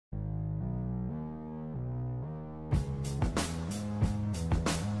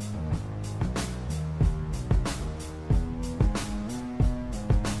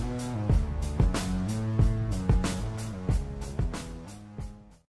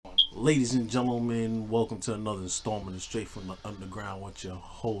Ladies and gentlemen, welcome to another installment of Straight from the Underground with your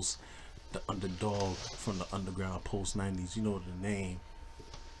host, the underdog from the Underground Post 90s. You know the name.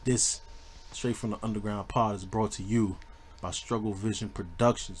 This Straight from the Underground pod is brought to you by Struggle Vision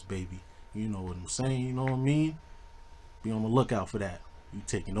Productions, baby. You know what I'm saying, you know what I mean? Be on the lookout for that. You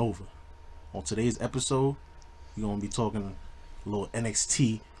taking over. On today's episode, we're going to be talking a little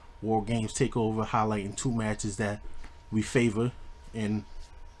NXT War Games Takeover, highlighting two matches that we favor, and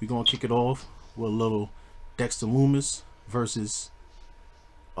we're going to kick it off with a little Dexter Lumis versus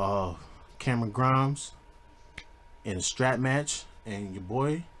Cameron Grimes in a strap match. And your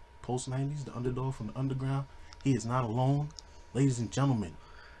boy, Post 90s, the underdog from the Underground, he is not alone. Ladies and gentlemen,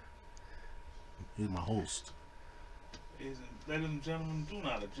 here's my host. Ladies and gentlemen, do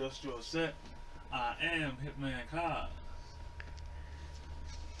not adjust your set. I am Hitman Kaz.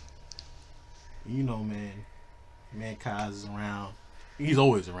 You know, man Kaz is around. He's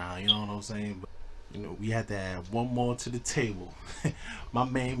always around, you know what I'm saying? But, you know, we had to add one more to the table. My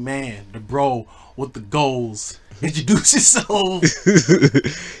main man, the bro with the goals. Introduce yourself.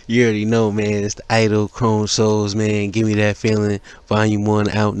 You already know, man. It's the Idol Chrome Souls, man. Give me that feeling. Volume 1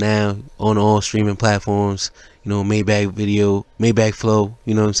 out now on all streaming platforms. You know, Maybach Flow,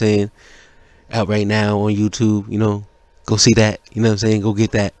 you know what I'm saying? Out right now on YouTube, you know. Go see that, you know what I'm saying? Go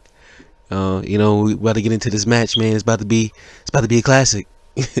get that. You know, we about to get into this match, man. It's about to be a classic.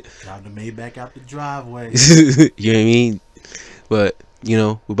 Got the Maybach out the driveway. You know what I mean? But, you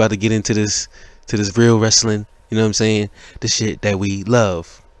know, we're about to get into this real wrestling, you know what I'm saying? The shit that we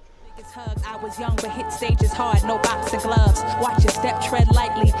love. I was young but hit stages hard, no boxing gloves. Watch your step, tread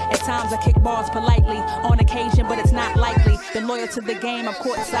lightly. At times I kick balls politely, on occasion, but it's not likely. Been loyal to the game, I'm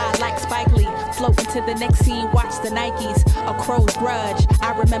courtside like Spike Lee. Floating to the next scene, watch the Nikes. A crow's grudge,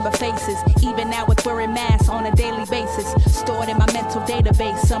 I remember faces. Even now with wearing masks on a daily basis. Stored in my mental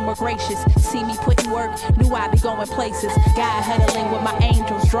database, some were gracious. See me putting work, knew I'd be going places. Guy huddling with my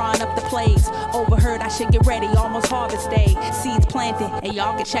angels, drawing up the plays. Overheard I should get ready, almost harvest day. Seeds planted, and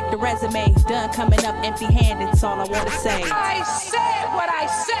y'all can check the resume. Done coming up empty-handed, that's all I want to say. I said what I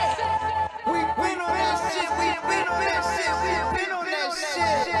said. We been on that shit. We been on that shit. We been on that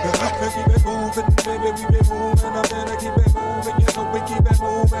shit. Keep it moving, baby, we been moving. I better keep it moving, you know we keep it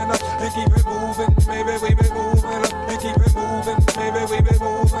moving. And keep it moving, baby, we been moving. And keep it moving, baby, we been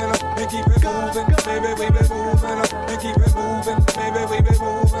moving. And keep it moving, baby, we been moving. And keep it moving, baby, we been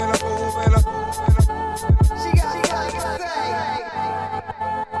moving. She got to say.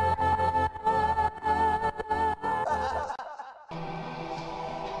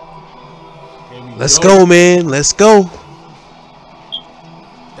 Let's go, man. Let's go.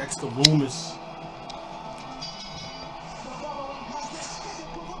 Dexter Lumis.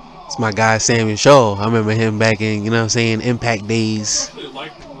 It's my guy, Samuel Shaw. I remember him back in, you know what I'm saying, Impact days. I actually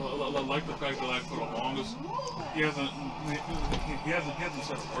like the fact that, like, for the longest, he hasn't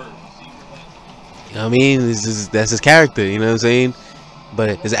said a word. You know what I mean? That's his character, you know what I'm saying?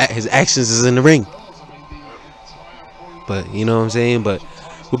 But his actions is in the ring. But, you know what I'm saying? But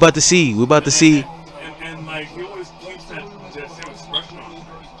we're about to see. And like, he always keeps that same expression on his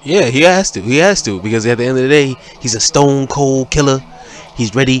face. Yeah, he has to. Because at the end of the day, he's a stone cold killer.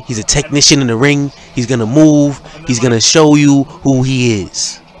 He's ready. He's a technician in the ring. He's going to move. He's going to show you who he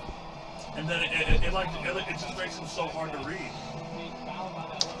is. And then it just makes him so hard to read.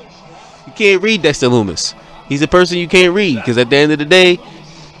 You can't read Dexter Lumis. He's a person you can't read. Because at the end of the day,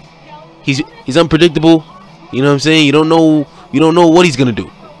 he's unpredictable. You know what I'm saying? You don't know what he's going to do.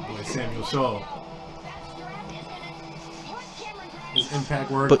 Boy, Samuel Shaw. His Impact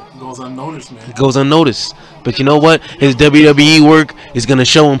work goes unnoticed, man. It goes unnoticed. But you know what? His WWE work is going to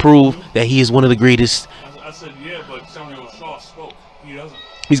show and prove that he is one of the greatest. I said, yeah, but Samuel Shaw spoke. He doesn't.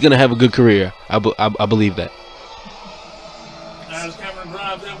 He's going to have a good career. I believe that. As Cameron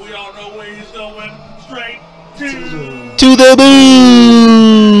Grimes, and we all know where he's going. Straight to the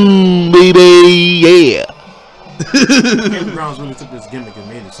boom, baby. Yeah. Cameron Grimes really took this gimmick and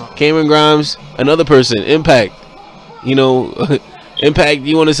made it something. Cameron Grimes, another person, Impact. You know, Impact,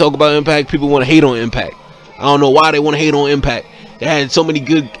 you want to talk about Impact, people want to hate on Impact. I don't know why they want to hate on Impact. They had so many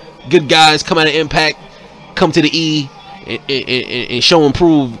good guys come out of Impact, come to the E, and show and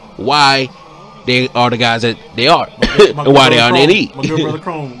prove why they are the guys that they are. And why they are in the E. My good brother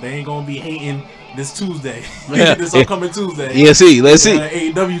Chrome, they ain't going to be hating this Tuesday. This upcoming Tuesday. Yeah, let's see.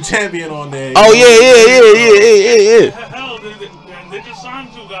 AEW champion on there. Oh, yeah. hell, they just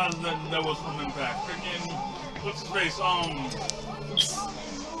signed two guys that was from Impact. Freaking, what's his face?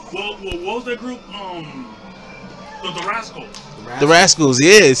 What was that group? The Rascals. The Rascals,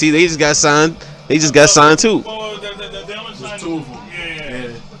 yeah. See, they just got signed. They just got signed too. They only signed two of them.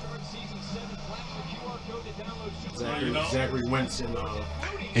 Yeah. Zachary Wentz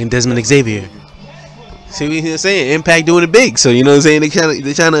and Desmond Xavier. See what I'm saying? Impact doing it big. So you know what I'm saying?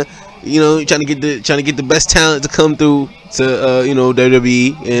 They're trying to trying to get the best talent to come through to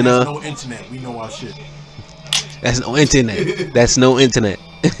WWE and There's no internet. We know our shit. That's no internet. That's no internet.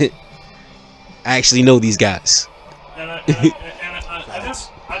 I actually know these guys. And I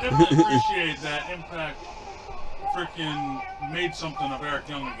definitely appreciate that Impact freaking made something of Eric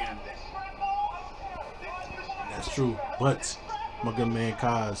Young again. That's true. But my good man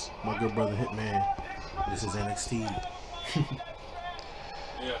Kaz, my good brother Hitman, this is NXT.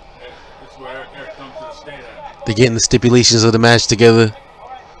 Yeah, it's where Eric comes to stay at. They're getting the stipulations of the match together.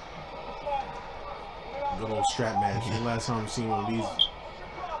 Good old strap match. The last time I've seen one of these.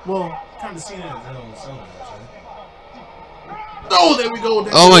 Well, kind of seen it as Hell in a Cell match, right? Oh, there we go.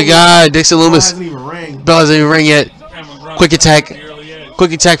 Oh my God, Dexter Lumis. Bell hasn't even rang. Bell hasn't even rang yet. Quick attack.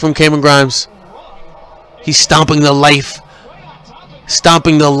 Quick attack from Cameron Grimes. He's stomping the life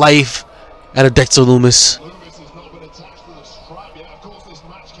out of Dexter Lumis.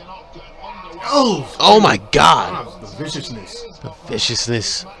 Oh my God. The viciousness. The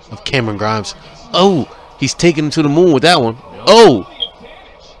viciousness of Cameron Grimes. Oh, he's taking him to the moon with that one. Oh.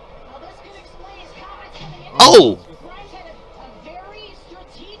 Oh.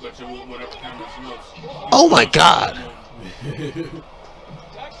 Oh my God.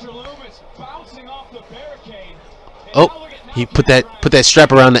 Oh, he put that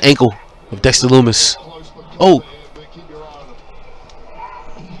strap around the ankle of Dexter Lumis. Oh.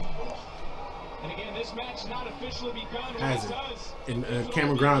 Has it. And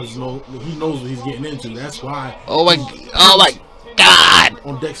Cameron Grimes knows what he's getting into. That's why. Oh my God.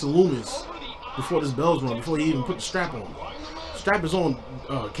 On Dexter Lumis before this bell's run, before he even put the strap on. Strap is on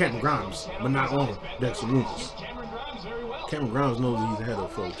Cameron Grimes, but not on Dexter Lumis. Cameron Grimes knows he's ahead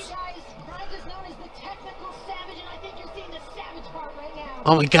of folks.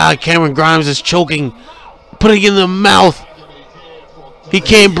 Oh my God, Cameron Grimes is choking, putting it in the mouth. He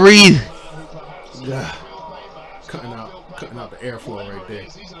can't breathe. Yeah. Cutting out the airflow right there.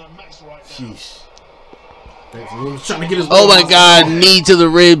 Sheesh. Trying to get his oh my God, knee to the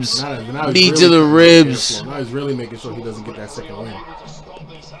ribs. Knee to the ribs. Now he's really making sure he doesn't get that second win.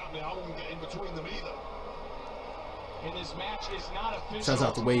 Shouts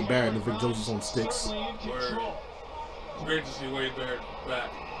out to Wade Barrett and Vic Joseph on sticks. Great to see Wade Barrett back.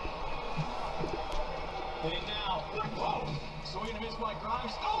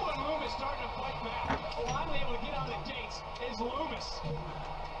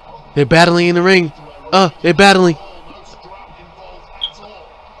 They're battling in the ring. They're battling.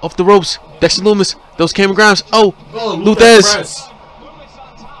 Off the ropes. Dexter Lumis. Those Cameron Grimes. Oh, Luthez.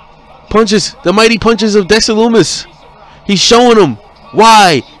 Punches. The mighty punches of Dexter Lumis. He's showing them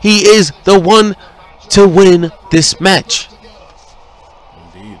why he is the one to win this match.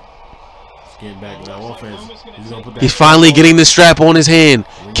 Indeed. He's getting back in that offense. He's finally getting the strap on his hand.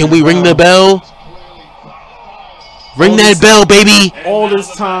 Can we ring the bell? Ring that bell, baby. All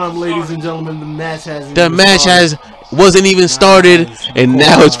this time, ladies and gentlemen, the match wasn't even started, and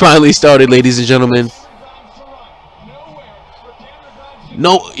now it's finally started, ladies and gentlemen.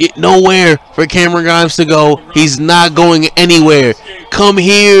 Nowhere for Cameron Grimes to go. He's not going anywhere. Come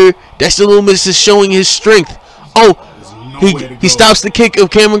here. Dexter Lumis is showing his strength. Oh, he stops the kick of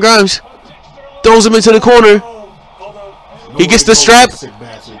Cameron Grimes. Throws him into the corner. He gets the strap.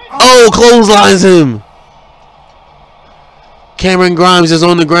 Oh, clotheslines him. Cameron Grimes is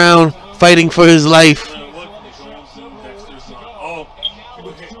on the ground fighting for his life.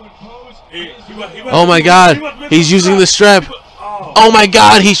 Oh my God, he's using the strap. Oh my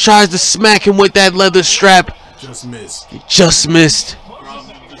God, he tries to smack him with that leather strap. Just missed. Just missed.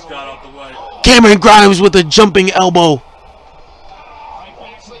 Cameron Grimes with a jumping elbow.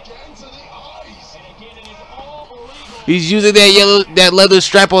 He's using that leather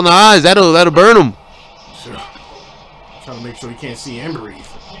strap on the eyes. That'll burn him. Sure. Trying to make sure he can't see and breathe.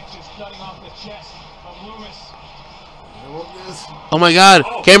 Oh my God,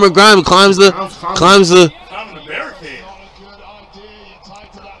 Cameron Grimes climbs the barricade.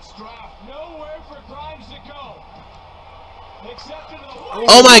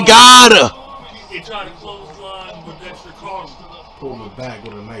 Oh my God! He tried to clothesline with Dexter Carl. Pull him back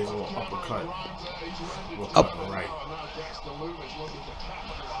with a nice little uppercut. Up. Right.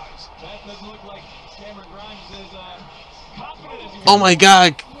 Oh my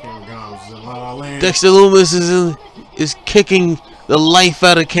God! Cameron Grimes is in La La Land. Dexter Lumis is kicking the life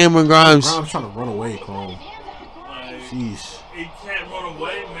out of Cameron Grimes. Grimes trying to run away, Chrome. Like, Jeez. he can't run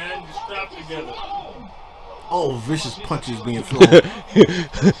away, man. Just strap together. Oh, vicious punches being thrown.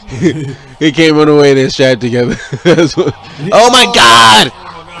 He can't run away. They're strapped together. Oh my God!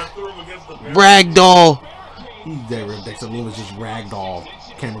 Ragdoll. He's there. Dexter Lumis just ragdoll.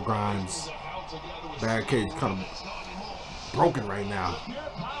 Cameron Grimes. Barricade kind of broken right now.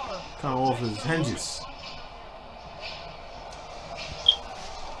 Kind of off his hinges.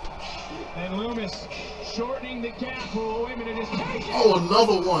 And Lumis shortening the gap for women in his cage. Oh,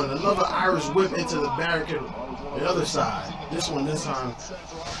 another one. Another Irish whip into the barricade. The other side. This time,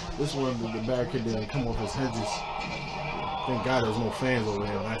 the barricade didn't come off his hinges. Thank God there was no fans over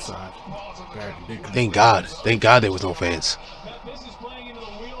there on that side. Thank God there was no fans.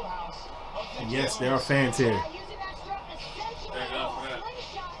 And yes, there are fans here.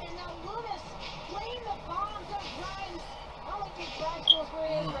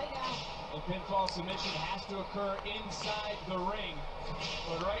 Pinfall submission has to occur inside the ring.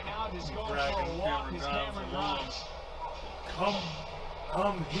 But right now, just going for a walk is Cameron Grimes.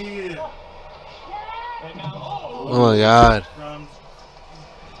 Come here. And now, Oh my God.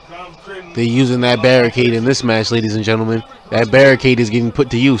 They're using that barricade in this match, ladies and gentlemen. That barricade is getting put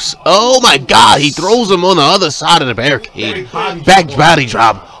to use. Oh my God, he throws him on the other side of the barricade. Back body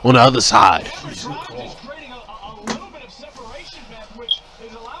drop on the other side.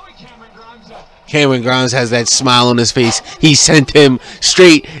 Cameron Grimes has that smile on his face. He sent him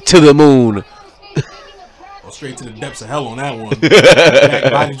straight to the moon. Or straight to the depths of hell on that one.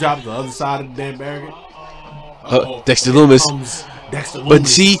 Back body drop the other side of the damn barricade. Dexter Lumis. But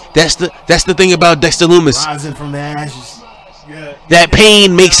see, that's the thing about Dexter Lumis. Rising from the ashes. That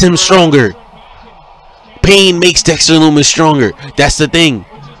pain makes him stronger. Pain makes Dexter Lumis stronger. That's the thing.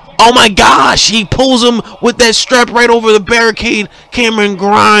 Oh my gosh, he pulls him with that strap right over the barricade. Cameron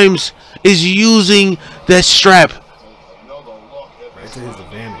Grimes is using that strap. Right to his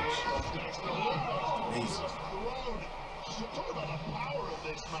advantage. Amazing.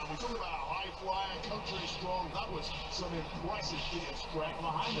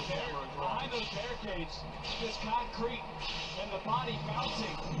 behind those barricades, this concrete and the body bouncing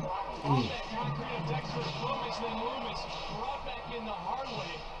off that concrete of Dexter Lumis, then Lumis brought back in the hard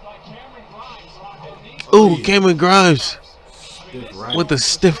way by Cameron Grimes. Ooh, Cameron Grimes with the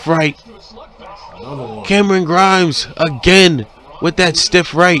stiff right. Cameron Grimes again with that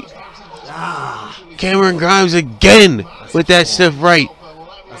stiff right. Cameron Grimes again with that stiff right.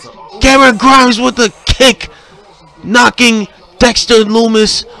 Cameron Grimes with the kick, knocking Dexter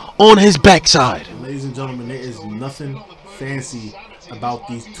Lumis on his backside. Ladies and gentlemen, there is nothing fancy about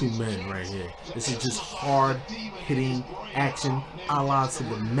these two men right here. This is just hard hitting action, a la to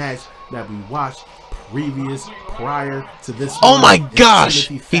the match that we watched prior to this. Oh my gosh!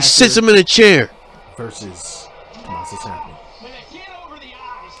 He sits him in a chair. Versus Tommaso Ciampa.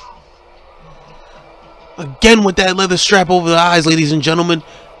 Again with that leather strap over the eyes, ladies and gentlemen.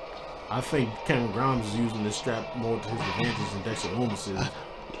 I think Cameron Grimes is using this strap more to his advantage than Dexter Lumis is.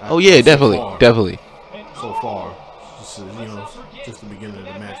 Oh yeah, definitely, definitely. So far, just the beginning of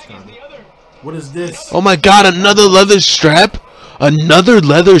the match, kind of. What is this? Oh my God! Another leather strap! Another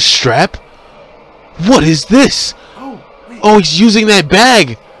leather strap! What is this? Oh, he's using that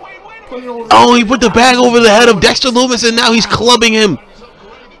bag. Oh, he put the bag over the head of Dexter Lumis, and now he's clubbing him.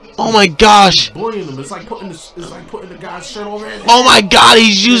 Oh my gosh! It's like putting the guy's shirt over his head. Oh my God!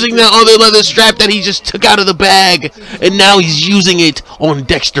 He's using that other leather strap that he just took out of the bag, and now he's using it on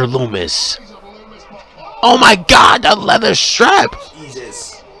Dexter Lumis. Oh my God! The leather strap!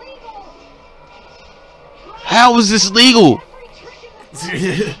 Jesus! How is this legal?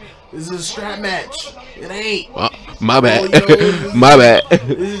 This is a strap match. It ain't. My bad. My bad.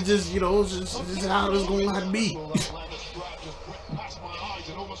 This is just, this is how it's going to have to be.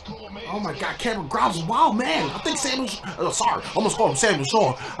 Oh my God, Cameron Grimes is wild, man. I think I almost called him Samuel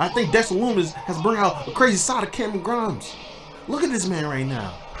Shaw. I think Dexter Lumis has brought out a crazy side of Cameron Grimes. Look at this man right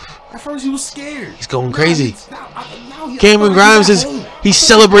now. At first he was scared. He's going crazy. Now Cameron Grimes he's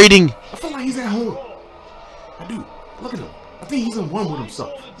celebrating. I feel like he's at home. I do. Look at him. I think he's in one with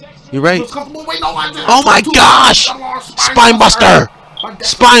himself. You're right. Wait, no, oh my gosh! Spine buster!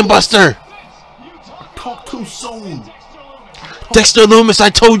 Spine buster! Talk too soon. Dexter Lumis, I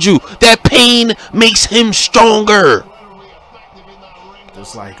told you, that pain makes him stronger.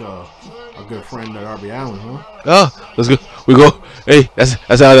 Just like a good friend at RB Allen, huh? Oh, let's go. We go. Hey,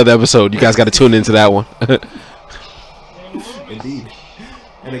 that's out of the episode. You guys got to tune into that one. Indeed.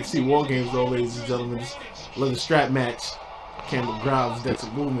 NXT War Games, though, ladies and gentlemen. Just leather strap match. Cameron Grimes, Dexter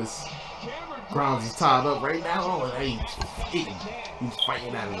Lumis. Grimes is tied up right now, and he's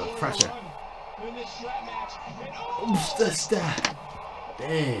fighting out of the pressure. Oops, that's that.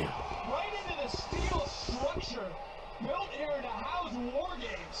 Damn. structure built here to house War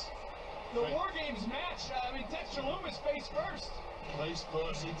Games. The War Games match, I mean, Dexter Lumis face first. Face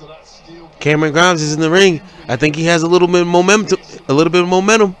first into that steel. Cameron Grimes is in the ring. I think he has a little bit of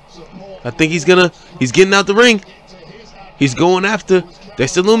momentum. I think he's getting out the ring. He's going after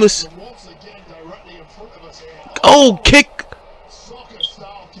Dexter Lumis. Oh, kick!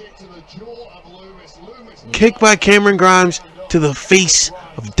 Kick by Cameron Grimes to the face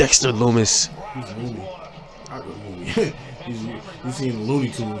of Dexter Lumis. He's loony. He's seeing Looney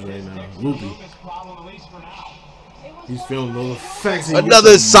Tunes right now. Loopy. He's feeling those effects.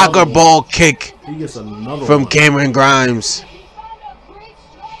 Another soccer ball kick He gets another from one. Cameron Grimes.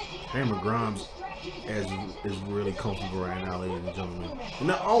 Cameron Grimes is really comfortable right now, ladies and gentlemen.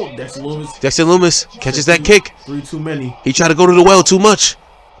 No, oh, Dexter Lumis. Dexter Lumis catches that kick. 3 too many. He tried to go to the well too much.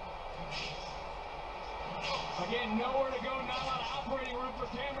 Again, nowhere to go, not a lot of operating room for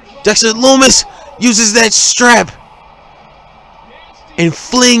Cameron. Dexter Lumis uses that strap and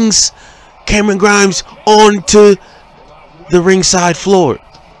flings Cameron Grimes onto the ringside floor.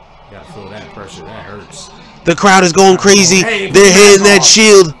 Gotta feel that pressure. That hurts. The crowd is going crazy. Hey, They're hitting that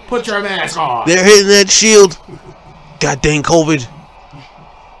shield. Put your mask on. They're hitting that shield. God dang COVID.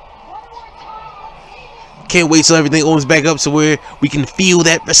 Can't wait till everything opens back up so where we can feel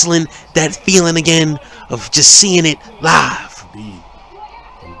that wrestling, that feeling again of just seeing it live. Indeed.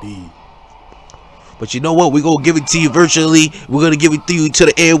 Indeed. But you know what? We're going to give it to you virtually. We're going to give it to you to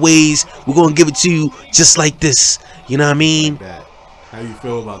the airways. We're going to give it to you just like this. You know what I mean? That. How you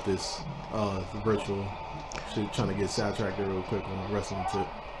feel about this? The virtual shit, trying to get sidetracked there real quick on the wrestling tip.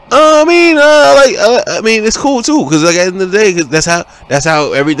 I mean, it's cool too, cause like at the end of the day, cause that's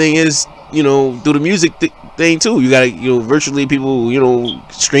how everything is, you know, through the music thing too. You gotta, you know, virtually people, you know,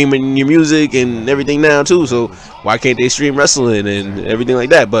 streaming your music and everything now too. So why can't they stream wrestling and everything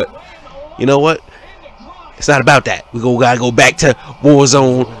like that? But you know what? It's not about that. We gotta go back to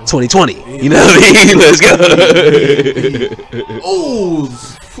Warzone 2020. You know what I mean? Let's go. Oh,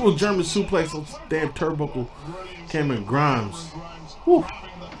 full German suplex on damn turnbuckle. Cameron Grimes. Whew.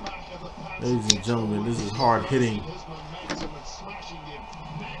 Ladies and gentlemen, this is hard hitting.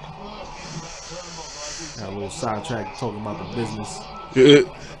 Got a little sidetrack talking about the business.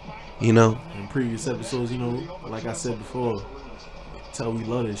 You know. In previous episodes, you know, like I said before, tell we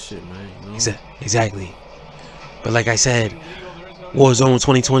love this shit, man. You know? Exactly. But like I said, Warzone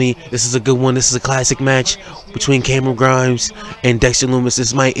 2020, this is a good one. This is a classic match between Cameron Grimes and Dexter Lumis.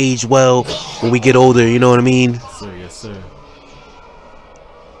 This might age well when we get older, you know what I mean? Yes, sir. Yes, sir.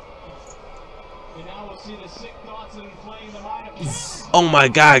 Oh my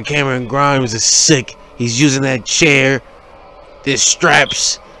God, Cameron Grimes is sick. He's using that chair. There's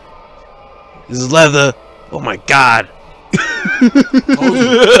straps. There's leather. Oh my God.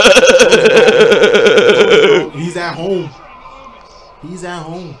 He's at home. He's at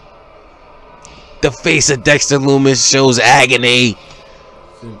home. The face of Dexter Lumis shows agony.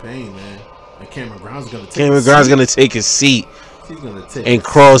 He's in pain, man. And Cameron Grimes is gonna take his seat. He's gonna take and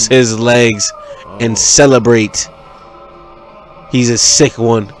cross his legs and celebrate. He's a sick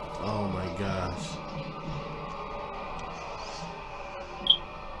one. Oh my gosh.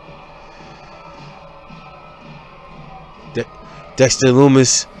 Dexter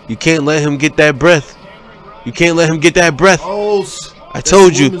Lumis, you can't let him get that breath. You can't let him get that breath. Oh, I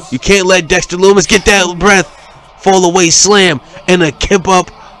told you, you can't let Dexter Lumis get that breath. Fall away slam and a kip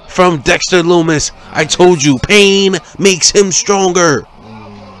up from Dexter Lumis. I told you, pain makes him stronger.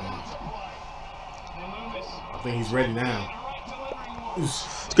 I think he's ready now.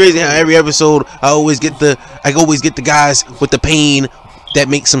 It's crazy how every episode I always get the guys with the pain that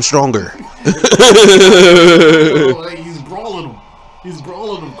makes them stronger. Oh, hey, he's brawling him. He's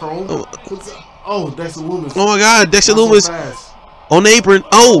brawling him, Chrome. Oh, Dexter Lumis. Oh my God, Dexter Lumis so on the apron.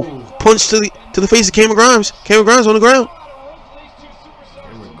 Oh, punch to the face of Cameron Grimes. Cameron Grimes on the ground.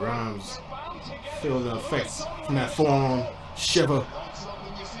 Cameron Grimes feeling the effects from that forearm shiver.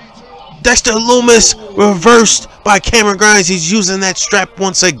 Dexter Lumis reversed by Cameron Grimes. He's using that strap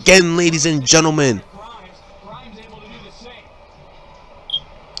once again, ladies and gentlemen.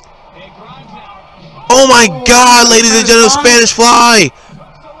 Oh my God, ladies and gentlemen, Spanish Fly.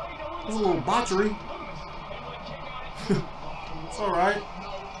 There's a little botchery. It's alright.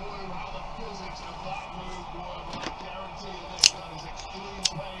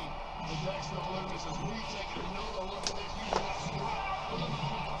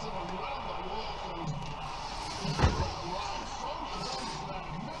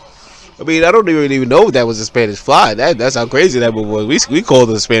 I mean, I don't even know if that was a Spanish Fly. That's how crazy that move was. We called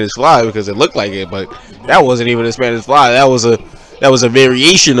it a Spanish Fly because it looked like it, but that wasn't even a Spanish Fly. That was a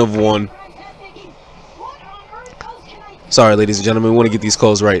variation of one. Sorry, ladies and gentlemen. We want to get these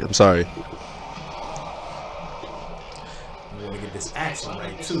calls right. I'm sorry. We want to get this action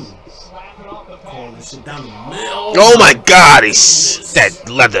right, too. Calling this shit down the middle. Oh my God! He's that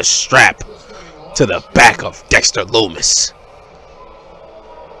leather strap to the back of Dexter Lumis.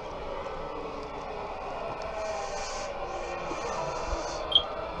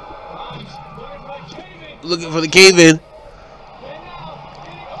 Looking for the cave-in.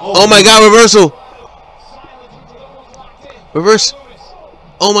 Oh my God! Reversal. Reverse.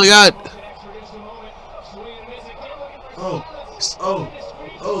 Oh my God.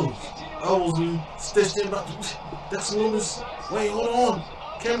 Dude. Stitched in about Dexter Lumis. Wait, hold on.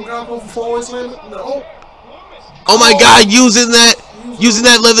 Cameron Grimes over forward slam. No. Oh my God! Using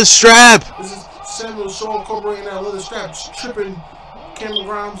that leather strap. This is Samuel Shaw incorporating that leather strap, just tripping Cameron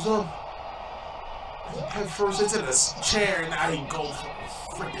Grimes up. Head first into this chair, and now he goes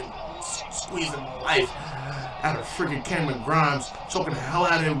freaking squeezing life out of freaking Cameron Grimes, choking the hell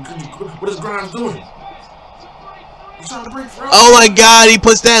out of him. What is Grimes doing? He's trying to break free. Oh my God! He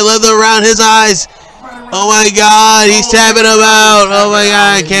puts that leather around his eyes. Oh my God! He's tapping him out. Oh my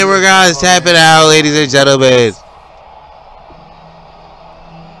God! Cameron Grimes tapping out, ladies and gentlemen.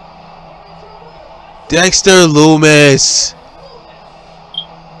 Dexter Lumis.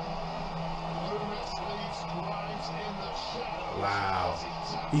 Wow.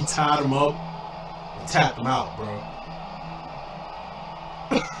 He tied him up and tapped him out, bro.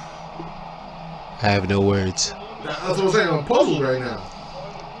 I have no words. That's what I'm saying. I'm puzzled right now.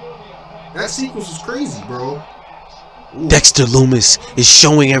 That sequence is crazy, bro. Ooh. Dexter Lumis is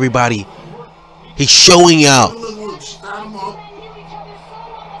showing everybody. He's showing out.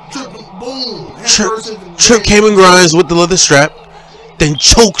 Trip Cameron Grimes with the leather strap, then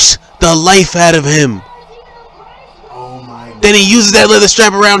chokes the life out of him. Oh my God. Then he uses that leather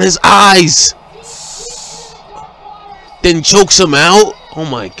strap around his eyes. Then chokes him out. Oh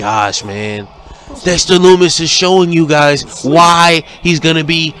my gosh, man. Dexter Lumis is showing you guys why he's gonna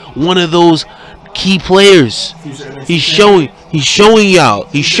be one of those key players. He's showing y'all.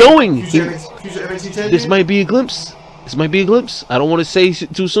 He's showing. This might be a glimpse. This might be a glimpse. I don't want to say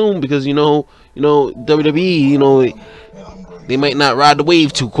too soon because you know WWE, they might not ride the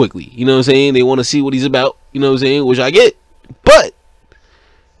wave too quickly. You know what I'm saying? They want to see what he's about. You know what I'm saying? Which I get, but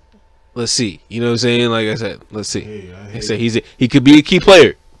let's see. You know what I'm saying? Like I said, let's see. I say he could be a key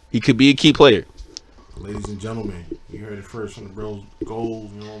player. He could be a key player. Ladies and gentlemen, you heard it first from the Bros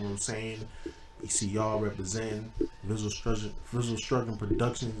Gold. You know what I'm saying? You see y'all representing Visual Struggling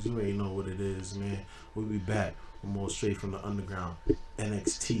Productions. You already know what it is, man. We'll be back with more straight from the underground.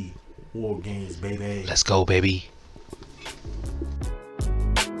 NXT War Games, baby. Let's go, baby.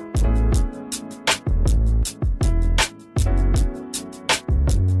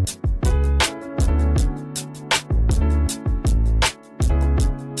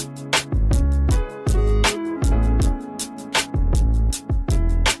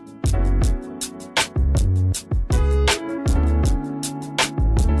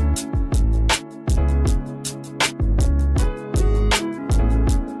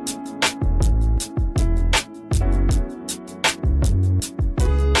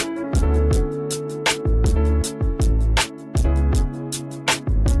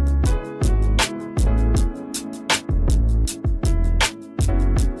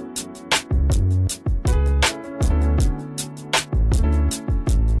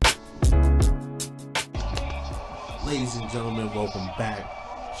 Ladies and gentlemen, welcome back.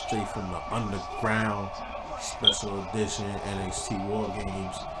 Straight from the underground, special edition NXT War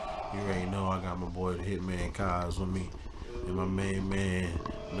Games. You already know I got my boy the Hitman Kaz with me, and my main man,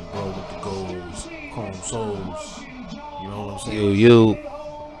 the bro with the goals, Chrome Souls. You know what I'm saying? You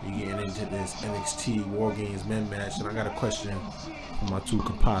getting into this NXT War Games men match, and I got a question for my two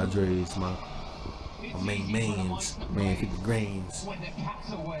compadres, my mains, man 50 grains.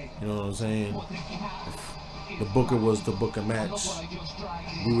 You know what I'm saying? If the booker was the booker match,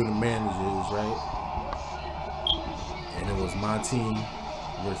 we were the managers, right? And it was my team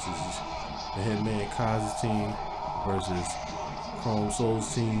versus the Hitman Kaz's team versus Chrome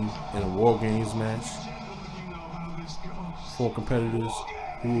Soul's team in a War Games match. 4 competitors.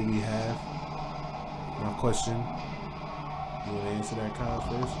 Who would we have? My question. You want to answer that, Kyle,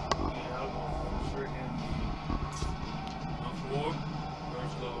 first?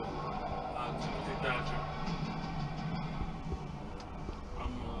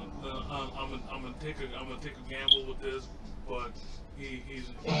 I'm gonna take a gamble with this, but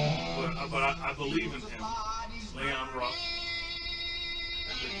but I believe in him. Leon Ruff.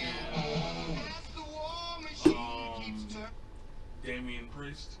 And Damian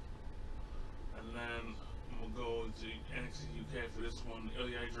Priest. And then I'm gonna go to NXT UK for this one.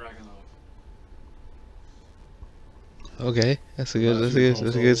 Ilya Dragunov. Okay, that's a good team.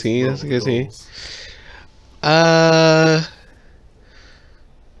 That's a good team. Goals.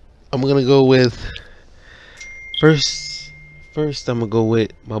 I'm gonna go with first. I'm gonna go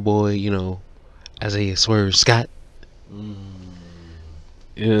with my boy, Isaiah Swerve Scott. You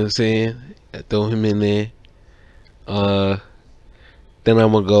know what I'm saying? I throw him in there. Then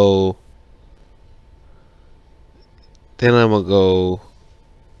I'm gonna go.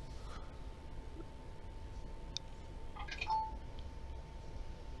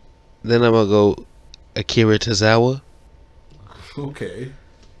 Akira Tozawa. Okay.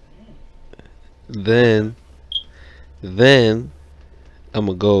 Then I'm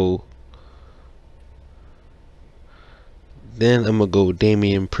gonna go.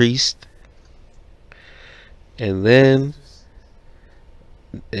 Damian Priest. And then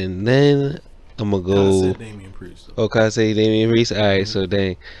I'm gonna go. I said Damian Priest. Oh, can I say Damian Priest? Alright, so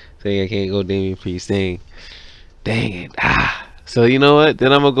dang, I can't go Damian Priest. Dang it. So you know what?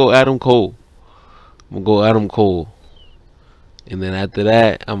 Then I'm gonna go Adam Cole. And then after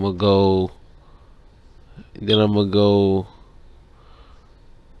that, I'm gonna go.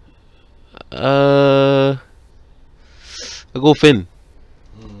 I go Finn.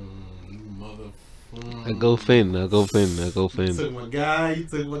 I go Finn. You took my guy.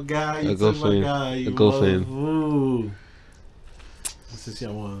 I go Finn. Ooh. Since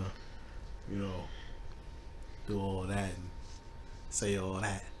y'all wanna, do all that and say all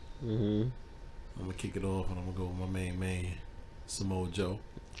that, I'm gonna kick it off and I'm gonna go with my main man, Samoa Joe.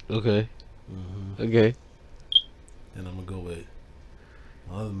 Okay. Okay. And I'm gonna go with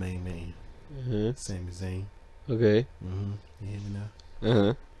my other main man, Sami Zayn. Okay. You hear me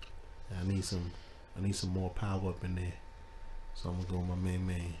now? I need some more power up in there, so I'm gonna go with my main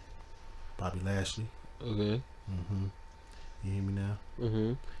man, Bobby Lashley. Okay. You hear me now?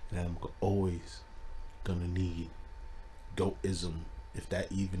 And I'm always gonna need GOATism, if that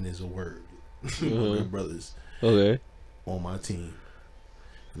even is a word. My brothers. Okay. On my team,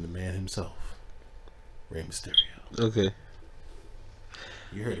 and the man himself, Rey Mysterio. Okay.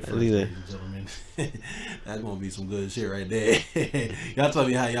 You heard it first, ladies and gentlemen. That's gonna be some good shit right there. Y'all tell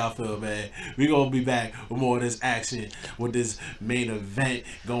me how y'all feel, man. We gonna be back with more of this action, with this main event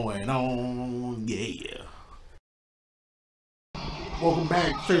going on. Yeah. Welcome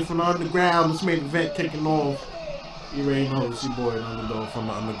back, straight from the underground. This main event kicking off. You already know it's your boy, Underdog from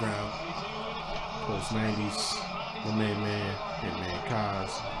the underground. Post 90s. My main man, Hitman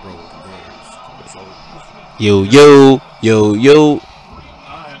Kaz, bro with the Yo.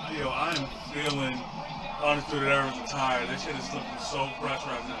 I am feeling Undisputed Era's tired. That shit is looking so fresh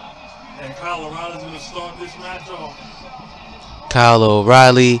right now. And Kyle O'Reilly's gonna start this match off. Kyle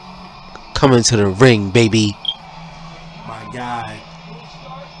O'Reilly coming to the ring, baby. My guy,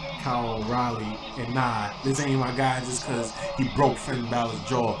 Kyle O'Reilly, and this ain't my guy just because he broke Finn Balor's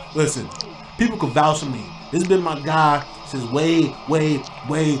jaw. Listen, people could vouch for me. This has been my guy since way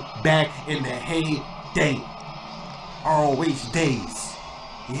back in the heyday. ROH days.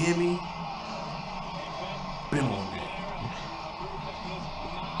 You hear me? Been on that.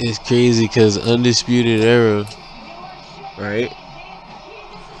 It's crazy because Undisputed Era, right?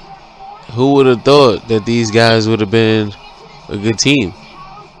 Who would have thought that these guys would have been a good team?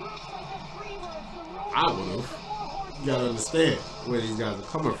 I would have. You gotta understand where these guys are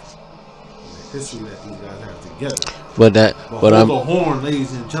coming from. The history that these guys have together. But I'm the horn,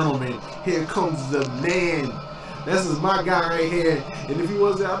 ladies and gentlemen. Here comes the man. This is my guy right here. And if he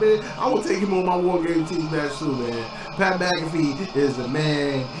wasn't out there, I would take him on my War Game team match too, man. Pat McAfee is the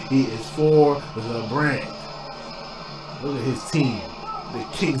man. He is for the brand. Look at his team. The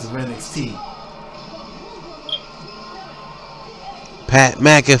Kings of NXT. Pat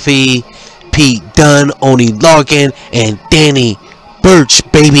McAfee, Pete Dunne, Oney Lorcan, and Danny Burch,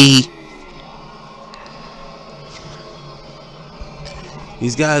 baby.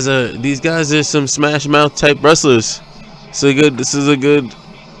 These guys are some smash mouth type wrestlers. It's a good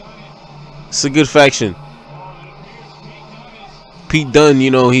faction. Pete Dunne,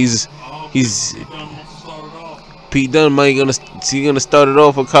 he's Pete Dunne gonna start it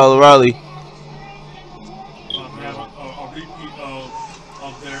off with Kyle O'Reilly. Have a repeat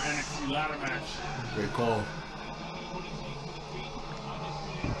of their NXT ladder match. Great call.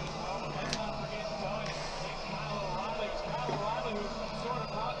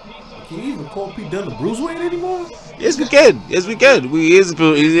 Can you even call Pete Dunne the bruiseweight anymore? Yes, we can. He is a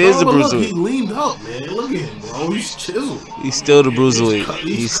bruiserweight. He leaned up, man. Look at him, bro. He's chiseled. He's still the bruiserweight.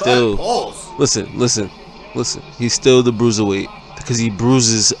 He's still. Listen. He's still the bruiserweight because he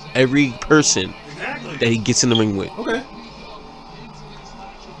bruises every person. Exactly. that he gets in the ring with. Okay.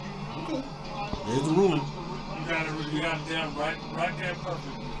 There's the ruling. You got it down right there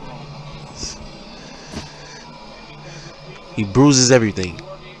perfect. He bruises everything.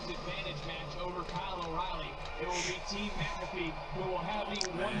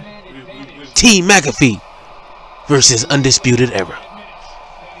 Team McAfee versus Undisputed Era.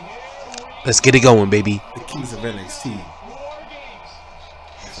 Let's get it going, baby. The Kings of NXT.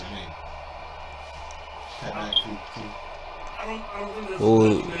 That's her name. Pat McAfee. I don't remember Oh. the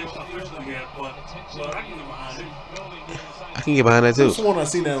name officially yet, but I can get behind it. I can get behind that I too. just want to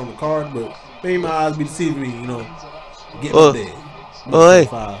see that on the card, but maybe my eyes be deceiving me, you know. Get Oh. up there. Oh, hey.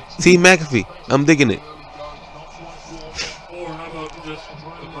 5. Team McAfee. I'm digging it. Or how about just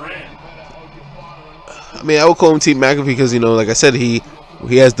the brand? I mean, I would call him Team McAfee because, you know, like I said, he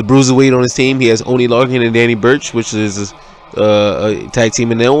has the Bruiserweight on his team. He has Oney Lorcan and Danny Burch, which is a tag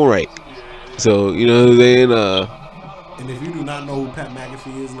team in their own right. So, you know what I'm saying? And if you do not know who Pat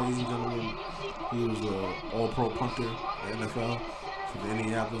McAfee is, ladies and gentlemen, he was an all-pro punter in the NFL for the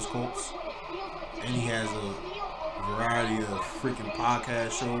Indianapolis Colts. And he has a variety of freaking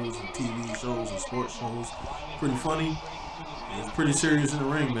podcast shows and TV shows and sports shows. Pretty funny. He's pretty serious in the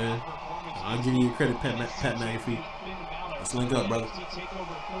ring, man. I'll give you credit, Pat McAfee. Let's link up, brother.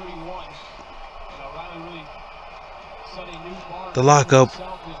 The lockup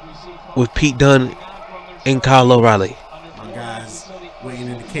with Pete Dunne and Kyle O'Reilly. My guys waiting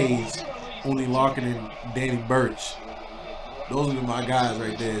in the cage, Oney Lorcan and Danny Burch. Those are my guys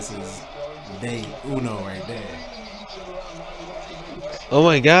right there since day uno right there. Oh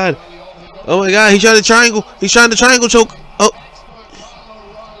my God. Oh my God. He's trying to triangle. He's trying to triangle choke. Oh.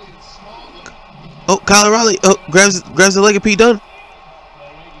 Oh, Kyle O'Reilly. Oh, grabs the leg of Pete Dunne.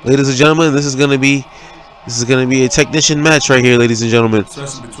 Ladies and gentlemen, this is gonna be a technician match right here, ladies and gentlemen.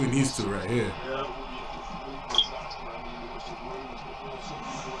 Especially between these two right here.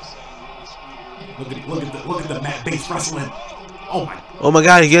 Look at the mat base wrestling. Oh my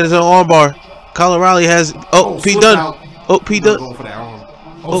God, he gets an armbar. Kyle O'Reilly has Pete Dunne. out. Oh, Pete Dunne. Going for that arm.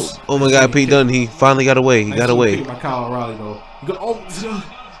 Oh my God, Pete Dunne. He finally got away. He got away. By Kyle O'Reilly though.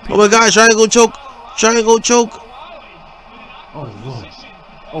 Oh my God, triangle choke. Triangle choke. Oh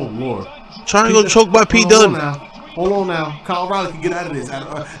Lord. Triangle choke by Pete Dunne. Hold on now. Kyle O'Reilly can get out of this.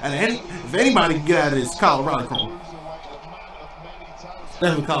 If anybody can get out of this, Kyle O'Reilly can.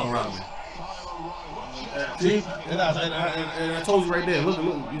 Definitely Kyle O'Reilly. See? And I told you right there. Look.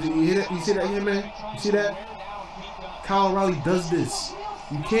 You hear that? You see that here, man? You see that? Kyle O'Reilly does this.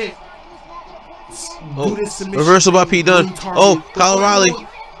 You can't do this submission. Reversal by Pete Dunne. Oh, Kyle O'Reilly.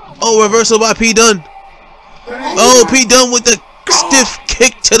 Oh, reversal by Pete Dunne. Oh, Pete Dunne with the stiff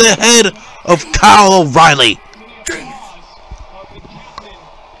kick to the head of Kyle O'Reilly.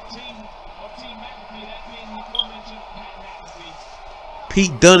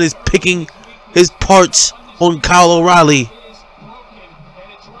 Pete Dunne is picking his parts on Kyle O'Reilly.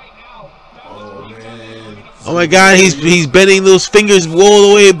 Oh my God, he's bending those fingers all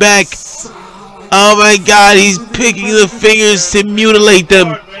the way back. Oh my God, he's picking the fingers to mutilate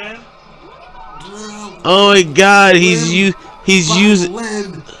them. Oh my God, he's using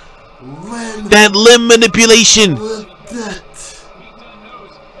that limb manipulation.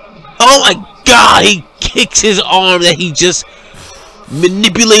 Oh my God, he kicks his arm that he just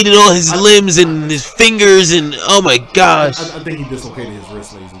manipulated all his limbs and his fingers and oh my gosh. I think he dislocated his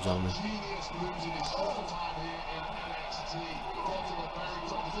wrist, ladies and gentlemen.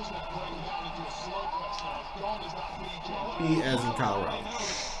 He as in Kyle O'Reilly.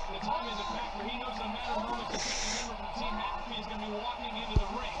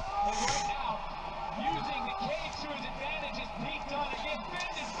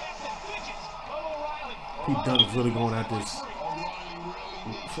 Pete Dunne is really going at this.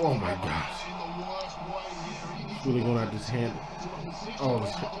 Oh my gosh. He's really going at this hand.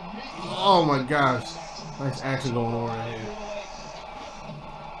 Oh my gosh. Nice action going on right here.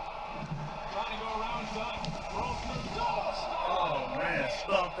 Oh man,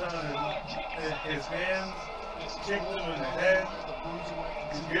 stomped down his hands, kicked him in the head,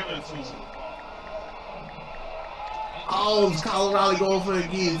 he's giving it to him. Oh, it's Kyle O'Reilly going for the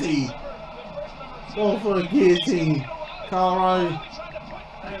guillotine. Going for the guillotine. Kyle O'Reilly.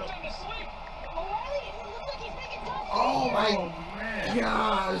 Oh my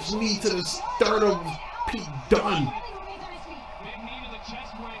gosh, knee to the sternum, Pete Dunne.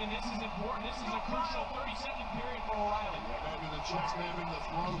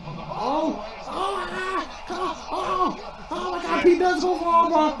 Oh my God, Pete Dunne's going for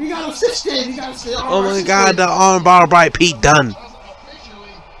armbar. He got assisted. He got assisted. Oh my God, the armbar by Pete Dunne.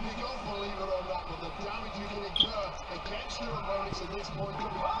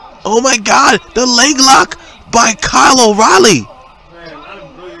 Oh my God, the leg lock by Kyle O'Reilly. Man,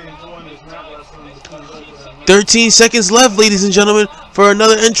 I'm really enjoying this mat wrestling between both of them. 13 seconds left, ladies and gentlemen, for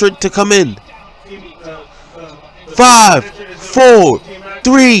another entrant to come in. 5, 4,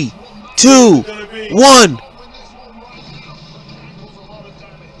 3, 2, 1.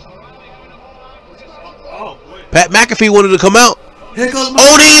 Oh, wait. Pat McAfee wanted to come out. Here comes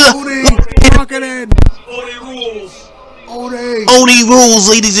Oni rocking in. Oni rules. Oni rules,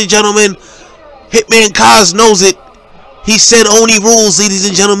 ladies and gentlemen. Hitman Kaz knows it. He said Oni rules, ladies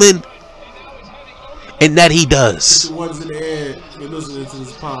and gentlemen. And that he does. The ones in the air. You're listening to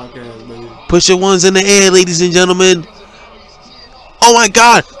this podcast, baby. Push your ones in the air, ladies and gentlemen. Oh my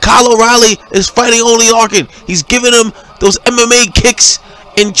God, Kyle O'Reilly is fighting Oney Lorcan. He's giving him those MMA kicks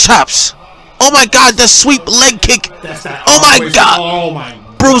and chops. Oh my God, the sweep leg kick. That's that. Oh my God. Oh my.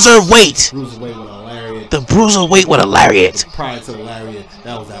 Bruiserweight. Bruiserweight with a lariat. The bruiserweight with a lariat. Prior to the lariat,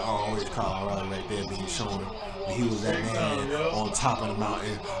 that was that always Kyle O'Reilly right there being shown. And he was that man on top of the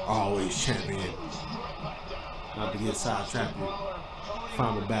mountain, always champion. Not to get sidetracked.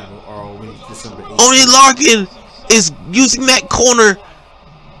 Final battle, ROH, December 8th. Oney Lorcan is using that corner.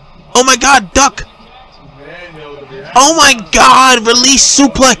 Oh my God, duck. Oh my God, release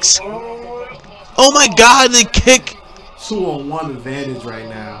suplex. Oh my God, the kick. 2-on-1 advantage right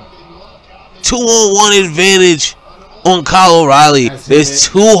now. 2-on-1 advantage on Kyle O'Reilly. There's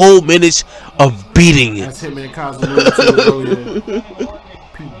 2 whole minutes of beating. That's him and Cosmo earlier.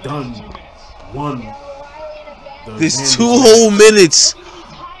 Pete Dunne won. There's 2 whole minutes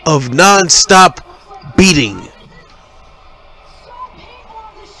of non-stop beating.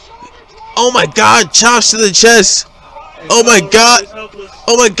 Oh my God, chops to the chest. Oh my God.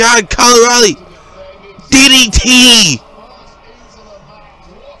 Oh my God, Kyle O'Reilly. DDT.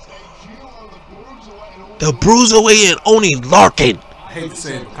 The Bruiserweight and Oney Lorcan. I hate to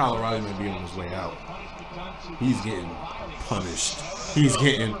say it, but Kyle O'Reilly may be on his way out. He's getting punished. He's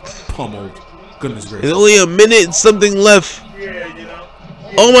getting pummeled. Goodness gracious. There's only a minute and something left.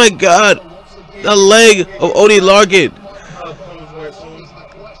 Oh my God. The leg of Oney Lorcan.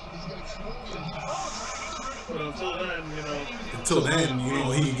 Until then, you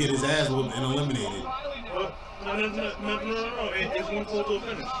know, he can get his ass whooped and eliminated. No. It's one full to a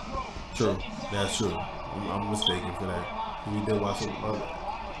finish. True. That's true. I'm mistaken for that. We did watch a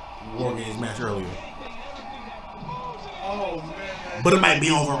War Games match earlier. Oh, man. But it might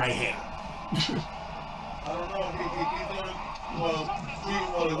be over right here. I don't know. He's doing, well, he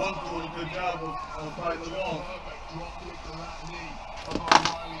was doing a good job of fighting them off.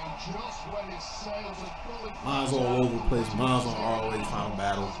 Mine's all over the place. Mine's on ROH Final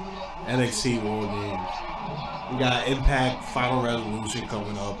Battle, NXT War Games. We got Impact Final Resolution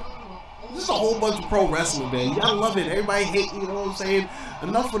coming up. Just a whole bunch of pro wrestling, man. You gotta love it. Everybody hate, you know what I'm saying?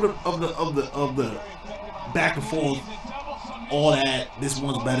 Enough of the back and forth. All that. This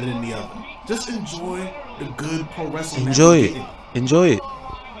one's better than the other. Just enjoy the good pro wrestling. Enjoy it. Enjoy it.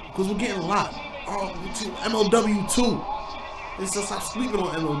 Because we're getting a lot. MLW too. It's just stop sleeping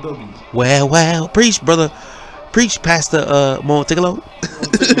on MLW. Well, preach, brother. Preach, Pastor Montegalo.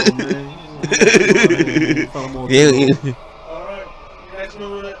 Yeah. Alright. Next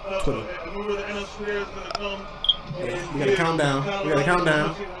member of the NL Sphere is going to come. We got to count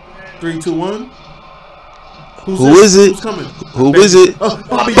down. 3, 2, 1. Who is it? Who's coming? Who is it?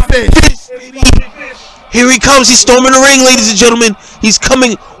 Bobby Fish. Here he comes. He's storming the ring, ladies and gentlemen. He's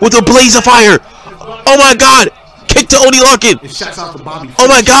coming with a blaze of fire. Oh my God. Kick to Oney Lorcan. It shouts out to Bobby Fish. Oh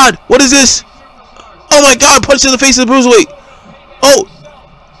my God. What is this? Oh my God. Punch in the face of the Bruiserweight. Oh.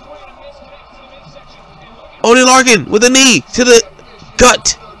 Oney Lorcan with a knee to the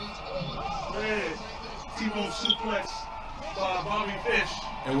gut. T-bone suplex by Bobby Fish.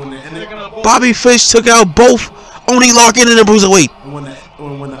 And when Bobby Fish took out both Oney Lorcan and the Bruiserweight.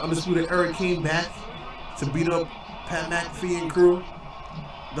 when the Undisputed Era came back to beat up Pat McAfee and crew,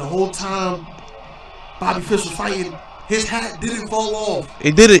 the whole time Bobby Fish was fighting, his hat didn't fall off.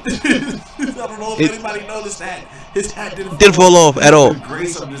 It did it. I don't know if anybody noticed that. His hat didn't fall off at all. The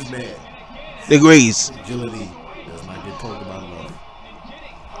grace of this man. The grace. Agility does not get talked about enough.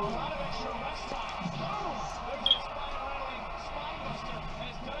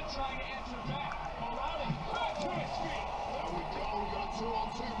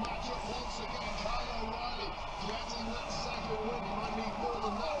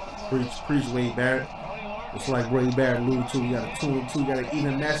 Preach Wade Barrett. It's like Wade Barrett alluded to. You got a 2-2. You got an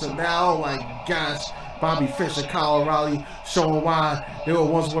even matchup now. Oh my gosh. Bobby Fish and Kyle O'Reilly showing why they were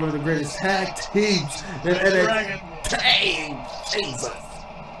once one of the greatest tag teams in NXT. Dang, Jesus.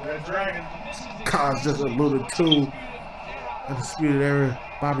 Red Dragon. Kyle just alluded to. Undisputed Era,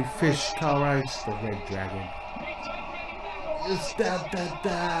 Bobby Fish, Kyle Rice, the Red Dragon. It's da.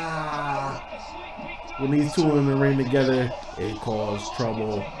 When these two in the ring together, it causes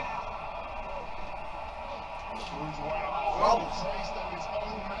trouble.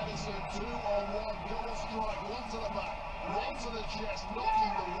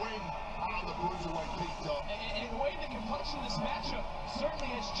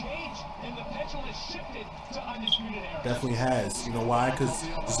 Definitely has. You know why? Because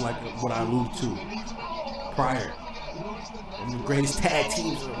it's like what I alluded to prior. One of the greatest tag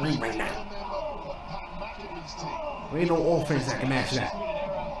teams in the ring right now. There ain't no offense that can match that.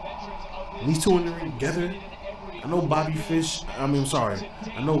 These two in the ring together. I know Bobby Fish. I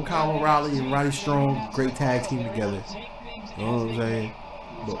know Kyle O'Reilly and Roddy Strong, great tag team together. You know what I'm saying?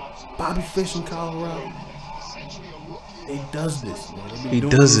 But Bobby Fish and Kyle O'Reilly, he does this, man. He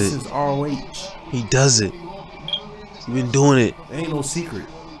does it since ROH. He does it. He's been doing it. There ain't no secret.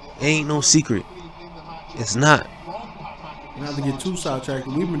 Ain't no secret. It's not. Not to get too sidetracked,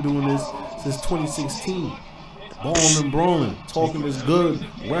 we've been doing this since 2016. Balling and brawling, talking is good,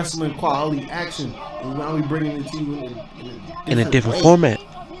 wrestling quality action, and now we bringing it to you in a different format.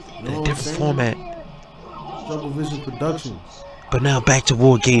 In a different format. Double Vision Productions. But now back to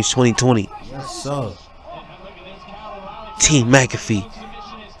War Games 2020. Yes, sir. Team McAfee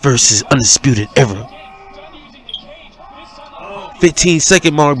versus Undisputed Era.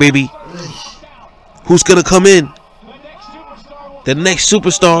 15-second mark, baby. Who's gonna come in? The next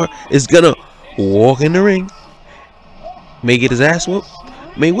superstar is gonna walk in the ring. May get his ass whooped.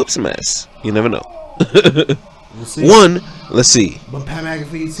 May whip some ass. You never know. We'll see. Let's see. But Pat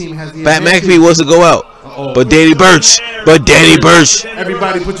McAfee's team has the Pat McAfee wants to go out. But Danny Burch.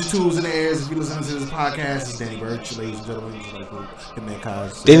 Everybody put your tools in the air if you listen to this podcast. It's Danny Burch, ladies and gentlemen.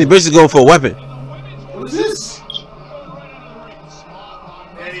 Danny Burch is going for a weapon. What is this?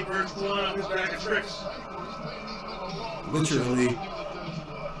 Danny Burch pulling out his bag of tricks. Literally.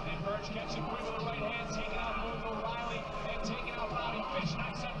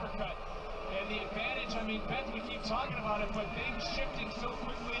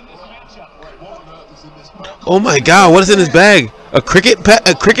 Oh my God! What is in his bag? A cricket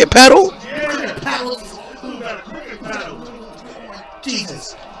paddle?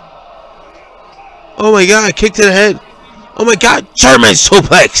 Jesus. Oh my God! Kick to the head. Oh my God! German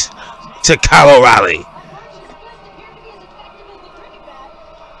suplex to Kyle O'Reilly.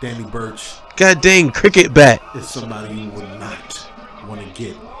 Danny Burch. God dang, cricket bat. Is somebody you would not want to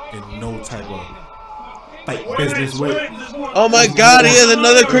get in no type of fight business with. Oh my God, he has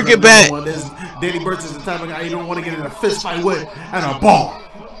another cricket bat. Danny Burch is the type of guy you don't want to get in a fist fight with at a bar.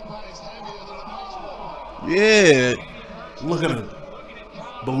 Yeah. Look at him.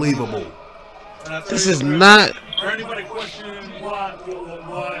 Believable. This is not. For anybody questioning why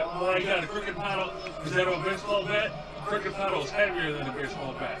you got a cricket paddle instead of a baseball bat, cricket paddle is heavier than a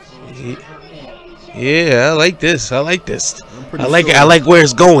baseball bat. So yeah, I like this. I like where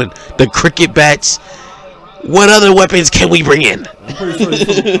it's going. The cricket bats. What other weapons can we bring in? I'm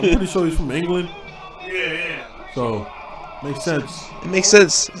pretty sure he's from England. Yeah. So, makes sense. It makes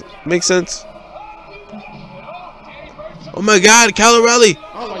sense. Makes sense. Oh my God, Kyle O'Reilly.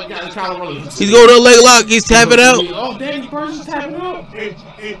 Oh my God, Kyle O'Reilly. He's going to a leg lock. He's tapping out. Oh, Danny Burch is tapping out.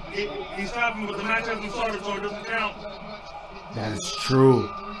 He's tapping, but the match hasn't started, so it doesn't count. That is true.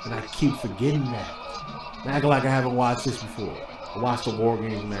 And I keep forgetting that. I act like I haven't watched this before. I watched the War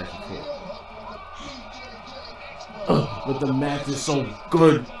Games match before. But the match is so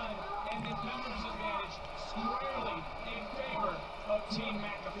good.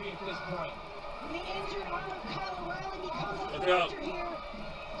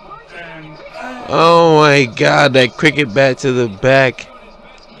 Oh my God, that cricket bat to the back.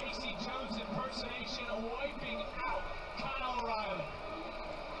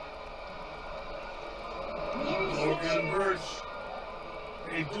 Morgan Burch,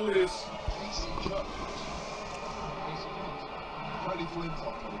 they do this.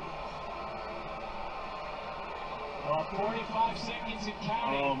 45 seconds and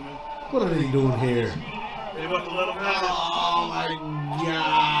counting. What are they doing here? They want to let him have it. Oh my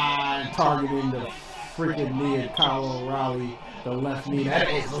God. Targeting the freaking knee of Kyle O'Reilly. The left knee. That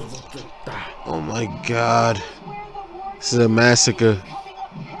is. Oh my God. This is a massacre.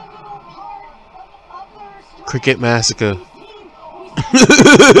 Cricket massacre.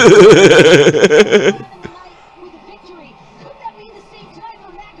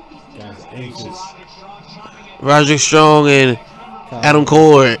 Guys, anxious. Roderick Strong and Adam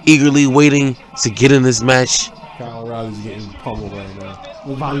Cole are eagerly waiting to get in this match. Kyle O'Reilly's getting pummeled right now.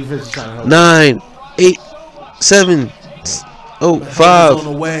 Well, Bobby Fish is trying to help. 9, 8, 7, Oh, on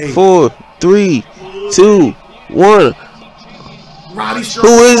the way. 5, 4, 3, 2, 1. Roddy Strong.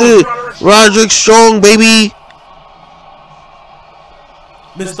 Who is it? Roderick Strong, baby.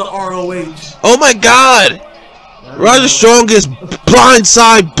 Mr. ROH. Oh my God. Roderick Strong is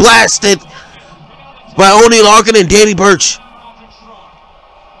blindside blasted by Oney Larkin and Danny Burch.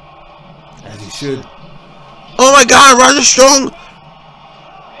 As he should. Oh my God, Roderick Strong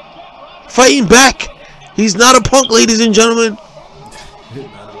fighting back. He's not a punk, ladies and gentlemen.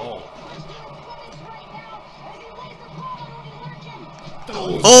 Not at all.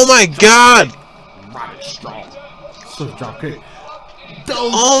 Oh my God. Roddy Strong. Swift drop kick.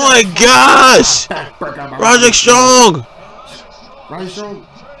 Oh my gosh. Roderick Strong. Roddy Strong.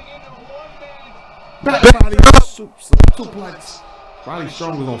 Back body suplex. Roddy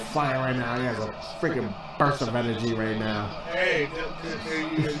Strong is on fire right now. He has a freaking burst of energy right now. Hey,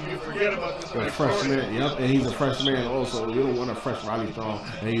 you forget about this A freshman, yep, and he's a freshman also. You don't want a fresh Roddy Strong,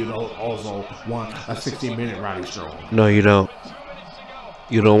 and you don't also want a 16-minute Roddy Strong. No, you don't.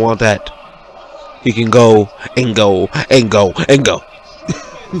 You don't want that. He can go and go and go and go.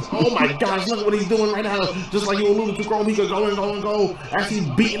 Oh my gosh, look what he's doing right now. Just like you alluded to, Chrome, he could go and go and go. As he's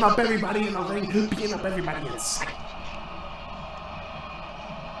beating up everybody in the ring, beating up everybody in sight.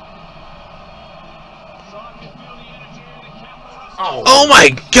 Oh my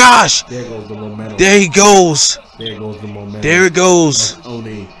gosh! There goes the momentum. There he goes. There goes the momentum. There it goes.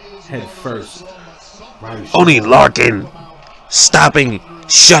 Oney head first. Oney Larkin stopping,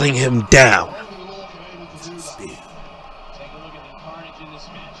 shutting him down.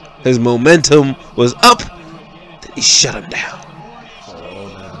 His momentum was up. Then he shut him down.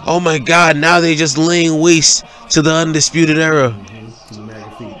 Oh my God! Now they just laying waste to the Undisputed Era. Team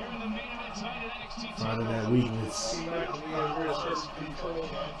McAfee. Finding that weakness.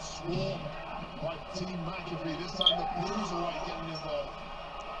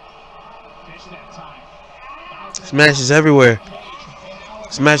 Smashes everywhere.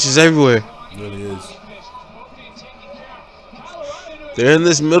 Smashes everywhere. It really is. They're in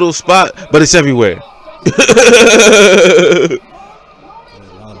this middle spot, but it's everywhere. A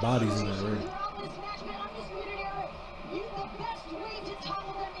lot of bodies in that ring.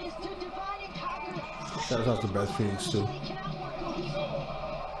 Shout out to Beth Phoenix too.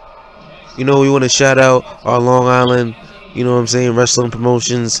 You know, we want to shout out our Long Island, you know what I'm saying, wrestling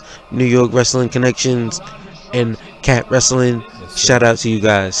promotions, New York Wrestling Connections, and Cat Wrestling. Shout out to you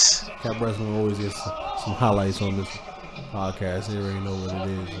guys. Cat Wrestling always gets some highlights on this podcast. They already know what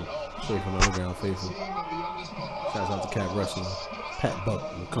it is. Straight from the Underground Faithful. Shout out to Cat Wrestling. Pat Buck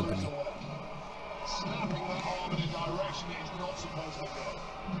and the company.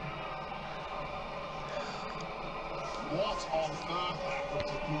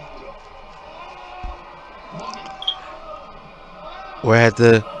 We're at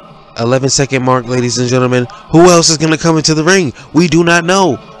the 11-second mark, ladies and gentlemen. Who else is going to come into the ring? We do not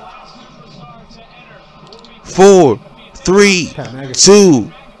know. 4, 3,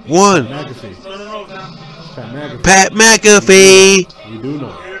 2, 1. Pat McAfee. You do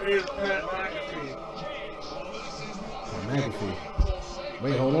know. Pat McAfee. Pat McAfee.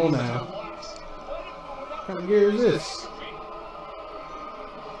 Wait, hold on now. What kind of gear is this?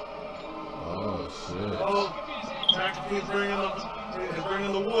 Oh, shit. Oh, McAfee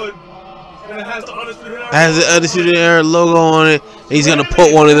bringing the wood. And it has the Undisputed Era. Has the Undisputed Era logo on it. And he's going to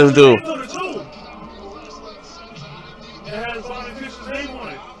put one of them through.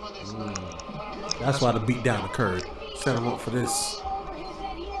 That's why the beatdown occurred. Set him up for this.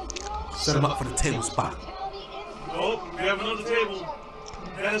 Set him up for the table spot. Oh, we have another table.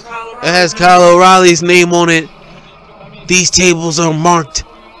 It has Kyle O'Reilly's name on it. These tables are marked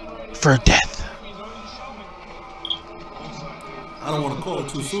for death. I don't want to call it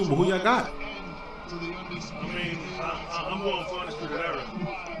too soon, but who y'all got? I mean, I'm going for Undisputed Era.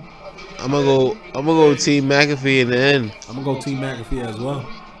 I'm gonna go Team McAfee in the end. I'm gonna go Team McAfee as well.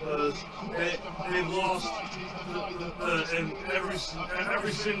 They've lost in every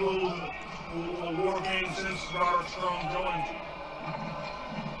single war game since Roderick Strong joined.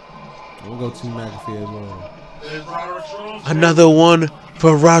 We'll go Team McAfee as well. Another one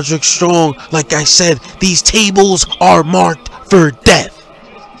for Roderick Strong. Like I said, these tables are marked for death.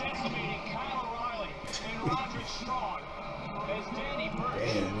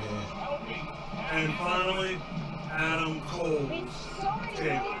 And finally, Adam Cole's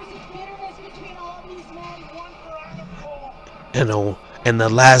table. And the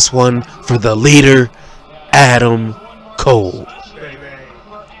last one for the leader, Adam Cole.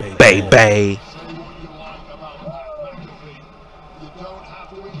 Bay Bay.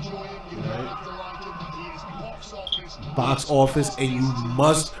 box office, and you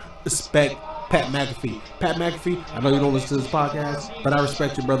must respect Pat McAfee. Pat McAfee, I know you don't listen to this podcast, but I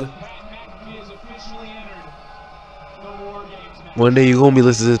respect you, brother. One day you're gonna be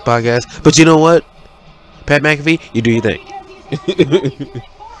listening to this podcast, but you know what, Pat McAfee, you do your thing.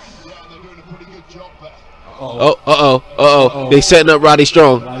 Uh-oh. They setting up Roddy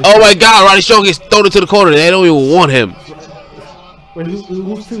Strong. Oh my God, Roddy Strong gets thrown into the corner. They don't even want him. Wait, who's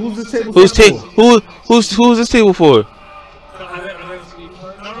this table? Who's this table for?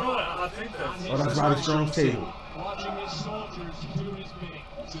 I think that's. Oh, that's Roddy Strong's table.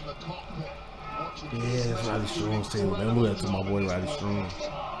 Yeah, that's Roddy Strong's table. Man, we'll to my boy Roddy Strong.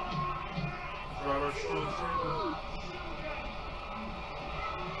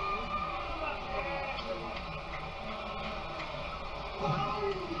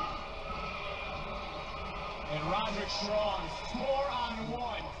 And Roderick Strong,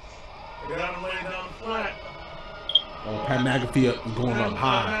 4-on-1. They got him laying down flat. Oh, Pat McAfee is going up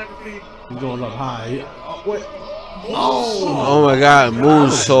high. McAfee. He's going up high. Oh, what? Oh my God,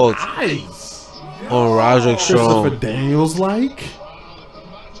 moonsault Nice. on Roderick Christopher Strong. Daniels like.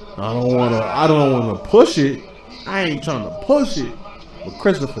 I don't wanna push it. I ain't trying to push it. But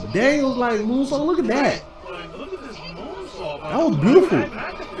Christopher Daniels like moonsault. Look at that. Look at this moonsault. That was beautiful.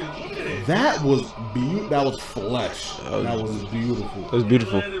 McAfee, look at it. That was That was flesh. That was beautiful. That was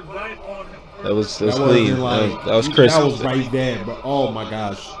beautiful. Landed right on him. That was wasn't clean. like- That was crisp. That was right there. But oh my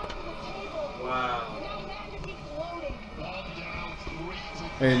gosh. Wow.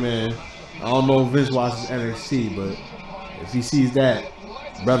 Hey man, I don't know if Vince watches NXT, but if he sees that,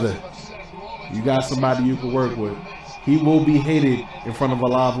 brother, you got somebody you can work with. He will be hated in front of a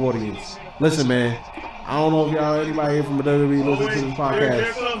live audience. Listen, man, I don't know if y'all anybody here from the WWE listen to this Here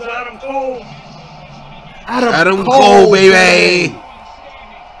podcast. comes Adam Cole. Adam Cole, baby.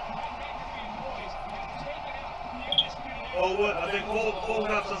 Oh, what? I think Cole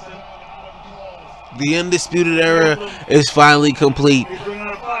got something. The Undisputed Era is finally complete. He's bringing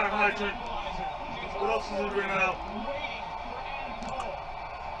out a fire hydrant. What else is he bringing out?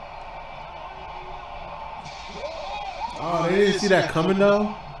 Oh, they didn't see that coming though.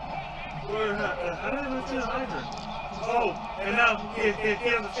 Where? I didn't even see a hydrant. Oh, and now he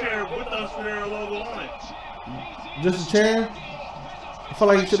has a chair with the Undisputed Era logo on it. Just a chair. I feel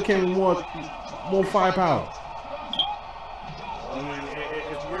like he should have came with more firepower. I mean,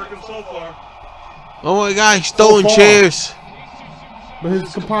 it's working so far. Oh my God, he's throwing far. chairs. But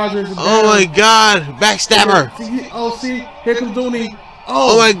his compadres are Oh down. my God, backstabber. See, here comes Dooney.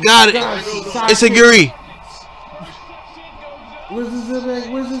 Oh my God, it's a Guri. Where's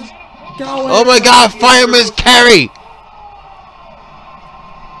this going? Oh my God, fireman's carry.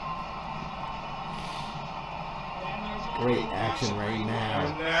 Great action right And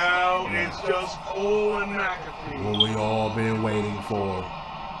now. now it's just Cole and McAfee. What we all been waiting for.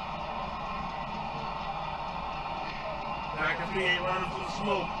 McAfee ain't running from the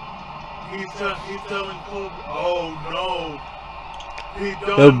smoke. He's telling Cole, oh no. He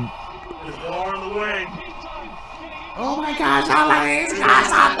done. It's far on the way. Oh my gosh, all of these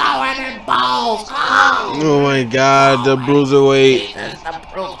guys are throwing in balls. Oh my God, the bruiserweight.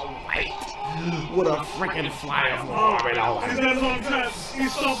 What a freaking flyer for He's got his own tap.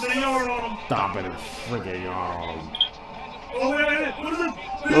 He's stomping the yard on him. Stop it, freaking y'all. Oh, wait. What is it?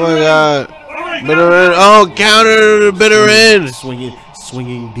 Oh my God. All right, Bitter end. Oh, counter bitter end.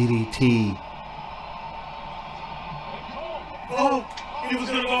 Swinging DDT. Oh, he was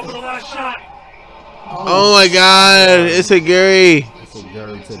going to go for the last shot. Oh my God, it's a Gary. It's a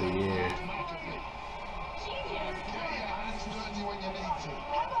Gary to the ear.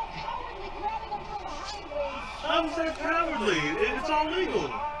 How was that cowardly? It's all legal.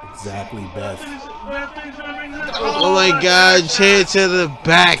 Exactly, Beth. Bad things happen. Oh my God, chair to the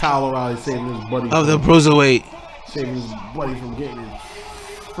back Kyle O'Reilly saving his buddy. of the bruiserweight. Saving his buddy from getting his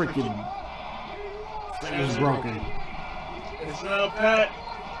freaking fingers broken. It's now Pat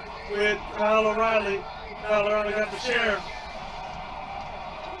with Kyle O'Reilly. Kyle O'Reilly got the chair.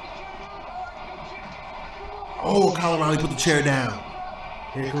 Oh, Kyle O'Reilly put the chair down.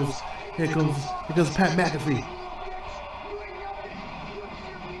 Here comes Pat McAfee.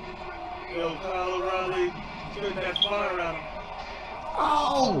 Yo, Kyle O'Reilly took that fire at him.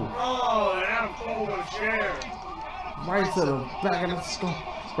 Oh, Oh, and Adam Cole with a chair. right to the back of the skull.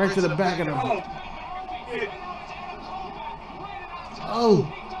 Right to the back of the. Oh, it,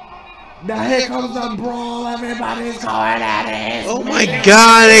 Oh. Now here comes the brawl. Everybody's going at it. Oh my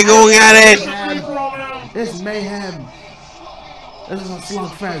God, they going at it. free for all now. It's mayhem. This is a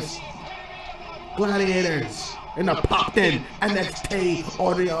slugfest. Gladiators in the popped in NXT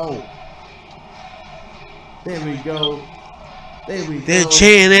audio. There we go. There we They're go.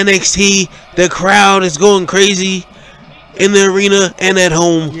 chanting NXT. The crowd is going crazy in the arena and at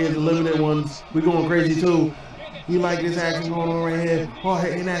home. Yeah, the limited ones. We're going crazy too. You like this action going on right here?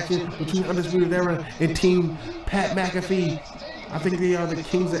 Hard-hitting action between Undisputed Era and Team Pat McAfee. I think they are the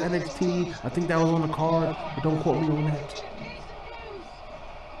kings of NXT. I think that was on the card, but don't quote me on that.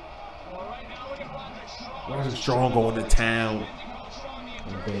 Roderick Strong going to town.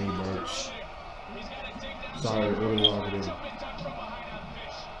 And Danny Burch. Sorry, really long it is.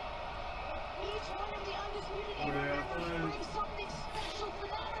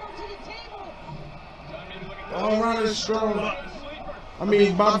 Oh, Roderick Strong. I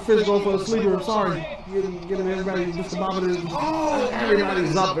mean, Bobby Fish going for a sleeper. I'm sorry. Getting everybody, Mr. Bobby.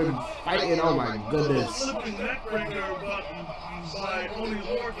 Everybody's up and fighting. Oh my goodness.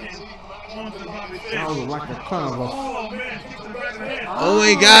 That was like a kind of a. Oh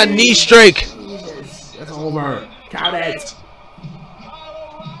my God, knee strike. That's over. Count it.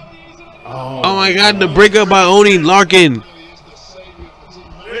 Oh my God, the breakup by Oni Larkin.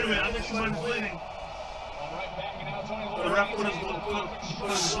 Wait a minute, I think she might be bleeding. The ref put his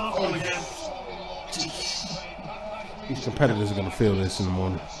glove on again. These competitors are gonna feel this in the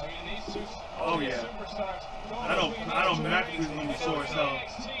morning. Oh yeah. I don't McAfee's gonna be sore as hell.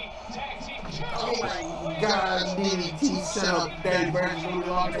 Oh my God, DDT set up Danny Burch.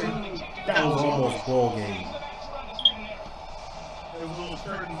 That was almost ball game. It was almost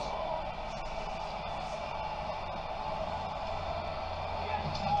curtain.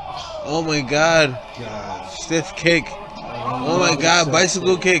 Oh my God. Stiff kick. Oh my God,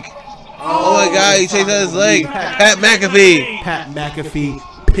 bicycle kick. Oh my God, he takes out his leg. Pat McAfee. Pat McAfee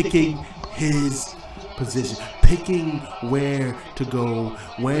picking his position, picking where to go,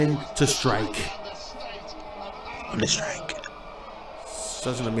 when to strike. On the strike.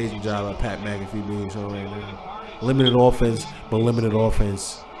 Such an amazing job by Pat McAfee being shown right now. Limited offense, but limited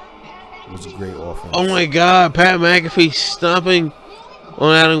offense was a great offense. Oh my God, Pat McAfee stomping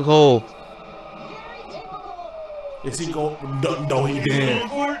on Adam Cole. Is he go? Don't he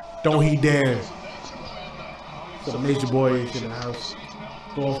dare! Don't he dare! So the Major Boy is in the house.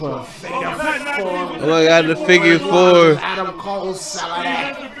 Going for a figure four. Oh my God, the figure four. Adam Cole selling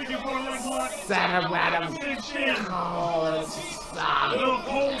it. Adam Cole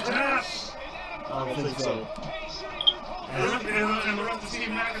Cold tap. I don't think so. And the rest of the team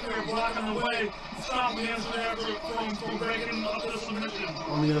McAfee are blocking the way, stopping him from breaking up the submission.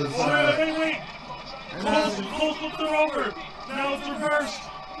 On the other Oh, side. wait. Cole flipped her over. Now it's reversed.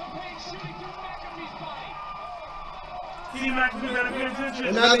 Team McAfee gotta pay attention.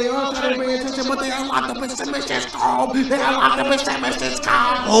 And now they all trying to pay attention, but they are locked up in submissions, Cole. They are locked up in submissions,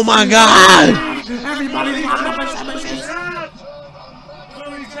 Cole. Oh my God. Everybody's locked up in submissions.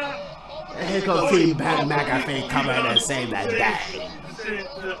 And here comes Team Pat McAfee coming to save the day.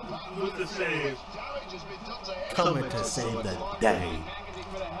 With the save. Coming to save the day.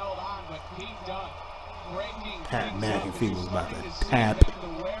 Pat McAfee was about to tap.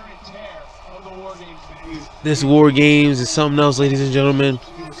 This War Games is something else, ladies and gentlemen.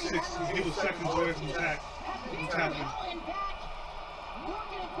 He was seconds away from that. He was tapping.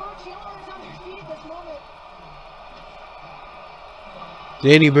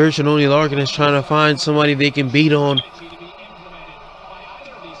 Danny Burch and Oni Larkin is trying to find somebody they can beat on.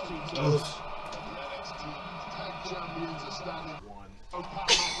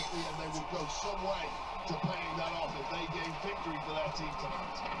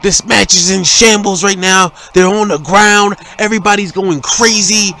 This match is in shambles right now. They're on the ground. Everybody's going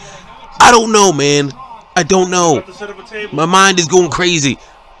crazy. I don't know, man. I don't know. My mind is going crazy.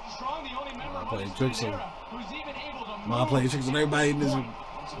 Playing tricks on. My playing tricks on everybody in this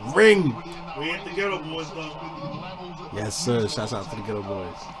ring. We ain't the Ghetto Boys, though. Yes, sir. Shouts out to the Ghetto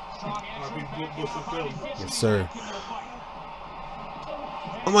Boys. Yes, sir.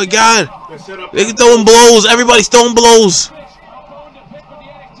 Oh my God. They're throwing blows. Everybody's throwing blows.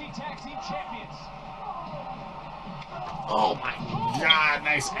 Oh my God,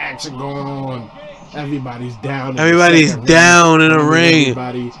 nice action going on. Everybody's down. Everybody's down in the ring.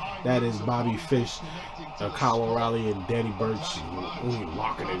 Everybody, that is Bobby Fish, Kyle O'Reilly, and Danny Burch. Only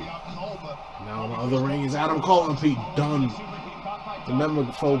locking it. Now the other ring is Adam Cole and Pete Dunne. Remember,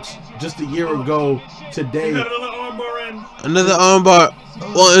 folks, just a year ago today. Another armbar.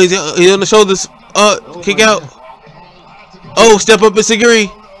 Well, he's on the shoulders. Kick out. Oh, step up and Siguri.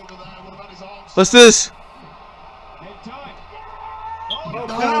 What's this?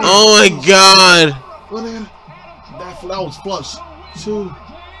 Oh my God. That was flush. 2.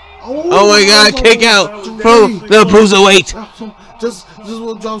 Oh my God, kick out from the Bruiserweight. Just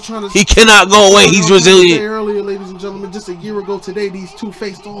what I was trying to say. He cannot go away. He's resilient. Earlier, ladies and gentlemen, just a year ago today, these two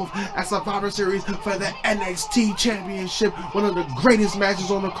faced off at Survivor Series for the NXT Championship. One of the greatest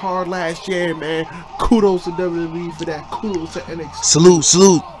matches on the card last year, man. Kudos to WWE for that. Kudos to NXT. Salute,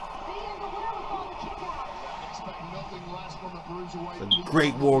 salute. It's a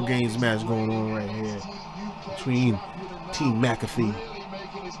great War Games match going on right here between Team McAfee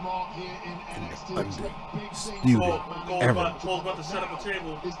and the Undisputed Era.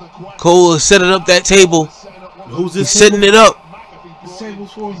 Cole is setting up that table. Who's this? He's setting it up. This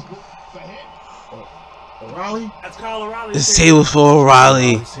table's for O'Reilly? That's Kyle O'Reilly. This table's for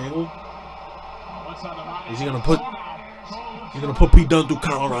O'Reilly. Is he gonna put Pete Dunne through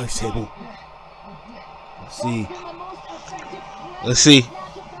Kyle O'Reilly's table? Let's see. Let's see.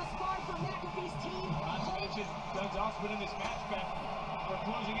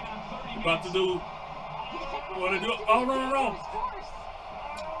 About to do what to do? Oh no!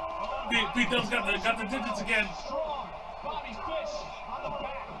 Pete Dunne's got the digits again. Bobby Fish on the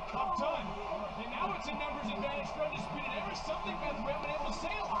back of Dunne. And now it's a numbers advantage for Undisputed Era. Something Beth we haven't been able to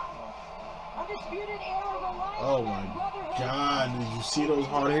say a lot. Oh my God! Did you see those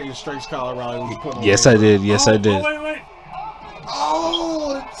hard hitting strikes Kyle O'Reilly was putting on? Yes, I did. Yes, I did. Oh, wait.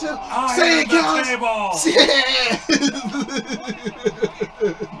 Oh, say it, guys!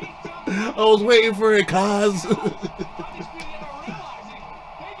 I was waiting for it, Kaz.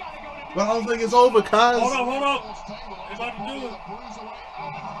 But I don't think it's over, Kaz. Hold up. He's about to do it.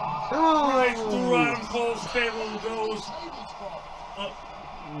 Right through Adam Cole's table goes.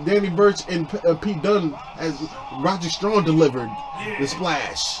 Danny Burch and Pete Dunne as Roger Strong delivered the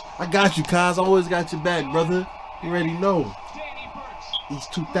splash. I got you, Kaz. I always got your back, brother. You already know. It's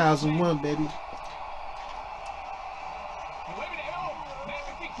 2001, baby.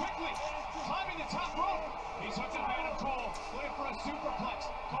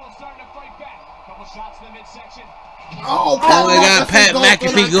 Oh my God, Pat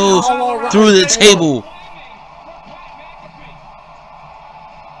McAfee goes through the table.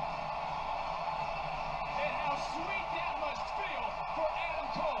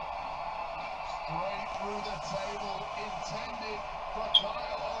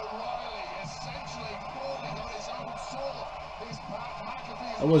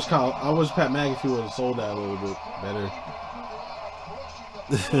 I wish Pat McAfee would have sold that a little bit better.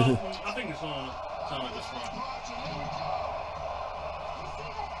 I think it's on this one.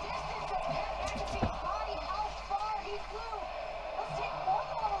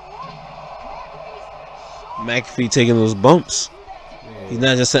 McAfee taking those bumps. He's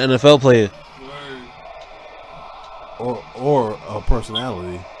not just an NFL player. Or a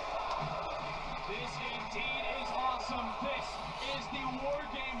personality. This indeed is awesome. This is the War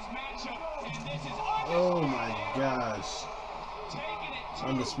Games matchup, and this is Oh my gosh.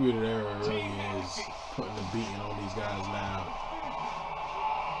 Undisputed Era really is putting the beating on these guys now.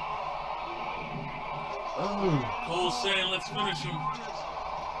 Oh. Cole's saying, let's finish him.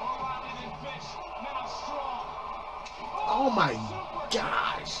 Oh my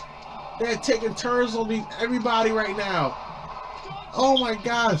gosh. They're taking turns on everybody right now. Oh my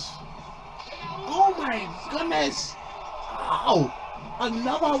gosh. Oh my goodness. Oh.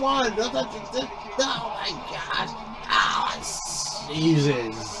 Another one. Oh my gosh. Oh,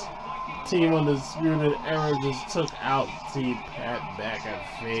 Jesus. Team Undisputed Era just took out Team Pat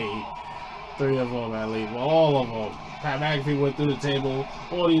McAfee. 3 of them at least. All of them. Pat McAfee went through the table.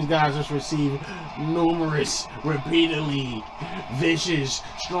 All these guys just received numerous, repeatedly vicious,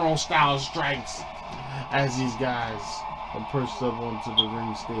 strong style strikes as these guys are pushed up onto the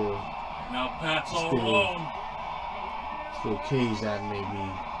ring still. Now Pat's all alone. Still caged at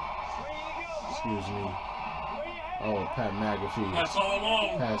maybe. Excuse me. Oh, Pat McAfee. Pat's all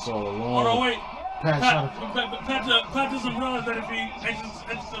alone. Pat's all alone. Oh no, wait. Pat doesn't realize that if he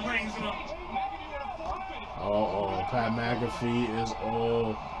exits the ring, he's gonna. Oh, Pat McAfee is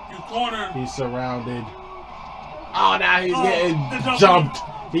all. You cornered. He's surrounded. Oh, now he's getting jumped.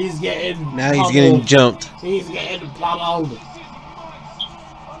 He's getting. Now he's getting jumped. He's getting pummeled.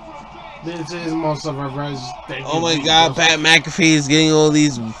 This is most of our revenge. Oh my God, Pat McAfee is getting all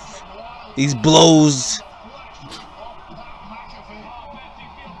these blows.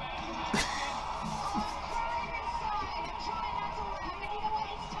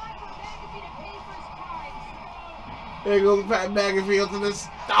 There goes Pat McAfee onto this.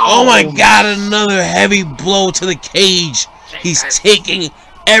 Oh my God, another heavy blow to the cage. He's taking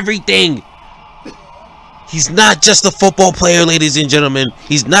everything. He's not just a football player, ladies and gentlemen.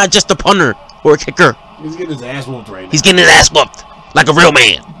 He's not just a punter or a kicker. He's getting his ass whooped right now. He's getting his ass whooped like a real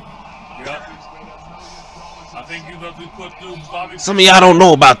man. Some of y'all don't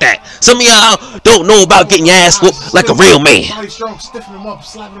know about that. Some of y'all don't know about getting your ass whooped like a real man. Body strong, stiffing him up,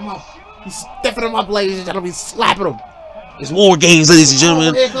 slapping him up. He's stiffing him up, ladies and gentlemen. He's slapping him. It's war games, ladies and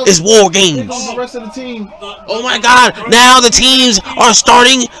gentlemen. It's war Here games. goes the rest of the team. Oh my God! Now the teams are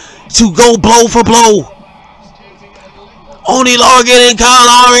starting to go blow for blow. Oni Larkin and Kyle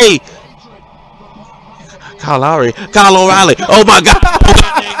Lowry. Kyle O'Reilly. Oh my God!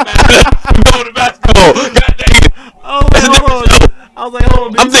 I was like, hold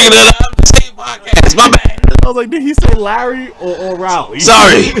on. I'm thinking of the same podcast. My bad. I was like, did he say Larry or O'Reilly?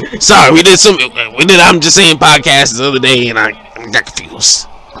 Sorry. We did I'm Just Saying podcast the other day, and I got confused.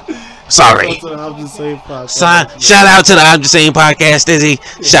 Sorry. I'm Just Saying podcast. Shout out to the I'm Just Saying podcast, Dizzy.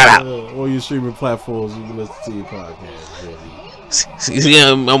 Shout out. All your streaming platforms, you can listen to your podcast.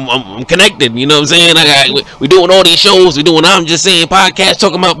 Yeah, I'm connected. You know what I'm saying? We doing all these shows. We doing I'm Just Saying podcast,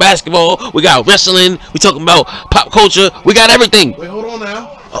 talking about basketball. We got wrestling. We talking about pop culture. We got everything. Wait, hold on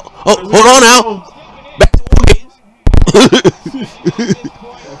now. Hold on now. Back to war games.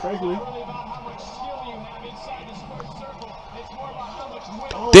 Frankly.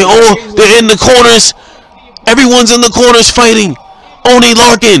 They're in the corners. Everyone's in the corners fighting. Oni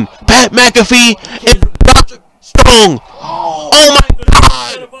Larkin, Pat McAfee, and Roderick Strong. Oh my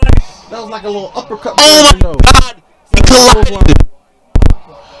God! That was like a little uppercut. Oh my God! He collided.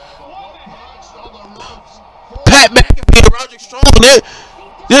 Pat McAfee and Roderick Strong,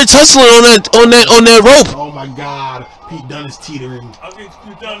 they're tussling on that rope. Oh my God! Pete Dunne is teetering.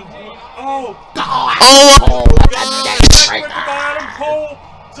 Pete Dunne. Oh Adam Cole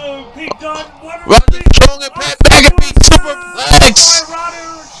to Pete Dunne. Roderick Strong and Pat McAfee superplex.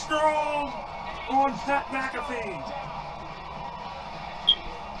 Roderick Strong on Pat McAfee.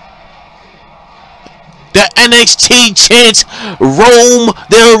 The NXT chants roam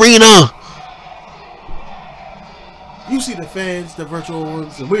the arena. You see the fans, the virtual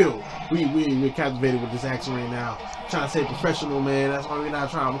ones, and we're captivated with this action right now. Trying to stay professional, man. That's why we're not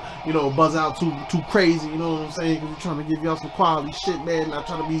trying to, buzz out too crazy. You know what I'm saying? Because we're trying to give y'all some quality shit, man. Not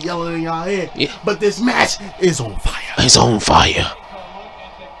trying to be yelling in y'all ear. Yeah. But this match is on fire. It's on fire.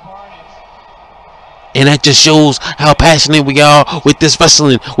 And that just shows how passionate we are with this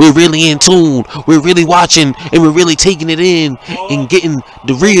wrestling. We're really in tune. We're really watching, and we're really taking it in and getting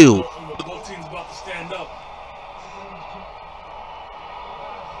the real. Both teams about to stand up.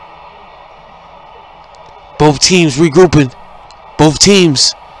 Both teams regrouping. Both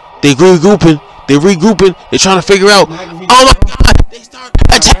teams, they're regrouping. They're trying to figure out. Oh my God! They start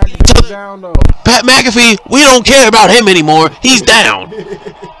attacking each other. Pat McAfee, we don't care about him anymore. He's down.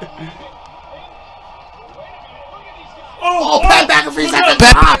 Oh, Pat McAfee's at the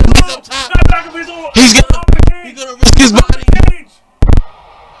Pat top. McAfee's up top. He's gonna risk his body.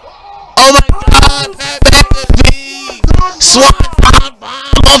 Oh my God! Pat McAfee, swan bomb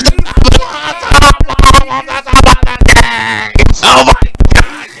off the top of the Oh my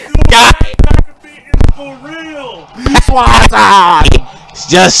God! For real. Swan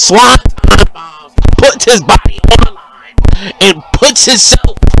just swan bombs. Puts his body on the line and puts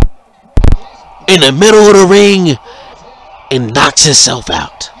himself in the middle of the ring and knocks himself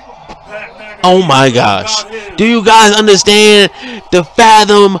out. Oh my gosh. Do you guys understand the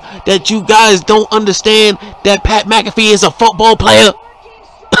fathom that you guys don't understand that Pat McAfee is a football player?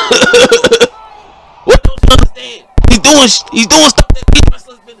 What don't you understand? He's doing stuff that these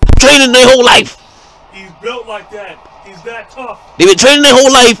wrestlers been training their whole life. He's built like that. He's that tough. They've been training their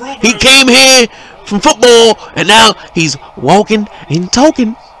whole life. He came here from football and now he's walking and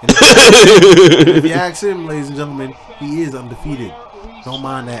talking. If you ask him, ladies and gentlemen, he is undefeated. Don't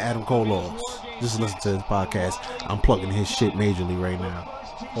mind that Adam Cole loss. Just listen to his podcast. I'm plugging his shit majorly right now.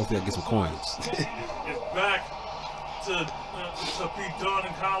 Hopefully I get some coins. It's back to Pete Dunne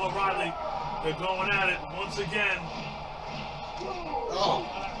and Kyle O'Reilly. They're going at it once again. Oh,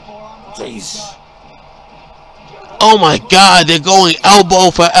 jeez. Oh my God, they're going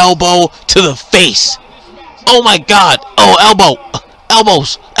elbow for elbow to the face. Oh my God. Oh, elbow.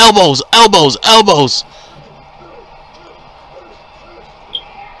 Elbows.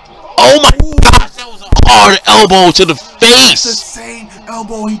 Oh my gosh, that was a hard elbow to the It's the face. same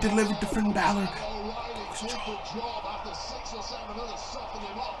elbow he delivered to Finn Balor.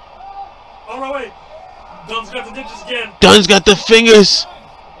 All right, wait. Dunne's got the digits again. Dunne's got the fingers.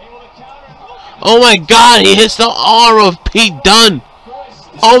 Oh my God, he hits the arm of Pete Dunne.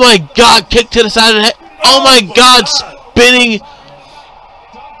 Oh my God, kick to the side of the head. Oh my God, spinning.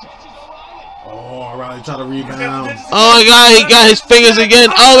 Oh, O'Reilly trying to rebound. Oh my God, he got his fingers again.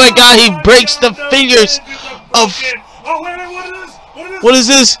 Oh my God, he breaks the fingers of. Oh, wait, what is this? What is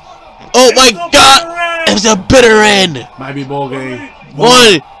this? Oh my God. It was a bitter end. Might be ball game.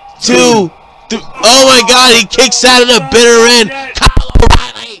 1, 2, 3. Oh my God! He kicks out of the bitter end. Kyle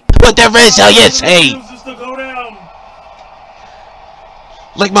O'Reilly with the resiliency.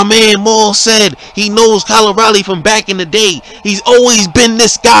 Like my man Maul said, he knows Kyle O'Reilly from back in the day. He's always been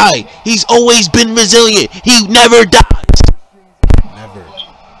this guy. He's always been resilient. He never dies. Never.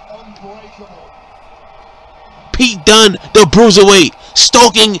 Pete Dunne, the bruiserweight,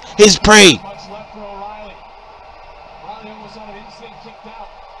 stalking his prey. Much left for O'Reilly. O'Reilly almost on an instant kicked out,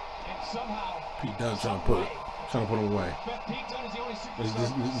 and somehow Pete Dunne trying to put him away. Pete Dunne is the only This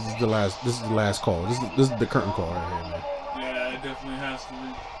superstar. is the last. This is the last call. This is the curtain call right here, man. Yeah, it definitely has to be.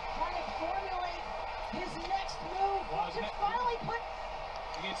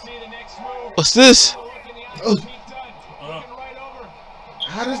 You can see the next move. What's this? Look in the eyes of Pete Dunne. Looking right over.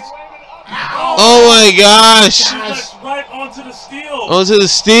 How does? Oh my gosh! That's right onto the steel. Onto the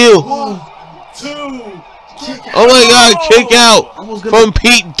steel. 2. Oh my God! Kick out from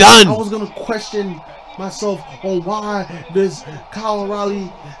Pete I Dunne. was gonna question myself on why does Kyle O'Reilly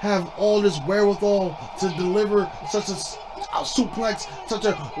have all this wherewithal to deliver such a suplex, such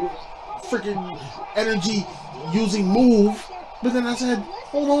a freaking energy using move. But then I said,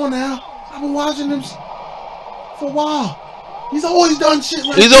 hold on now. I've been watching him for a while. He's always done shit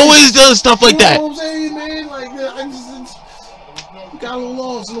like He's this. always done stuff like that. You know what I'm saying, man? Like, I just got a little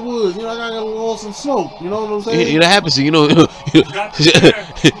lost in the woods. You know, I got a little lost in smoke. You know what I'm saying? Yeah, that happens. You know,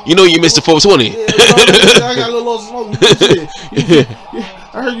 you know, you missed the 420. Yeah, you know what I'm saying? I got a little lost in smoke. Shit. Yeah,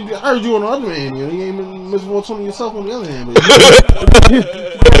 I heard you on the other hand. You know, you ain't Mr. 420 yourself on the other hand.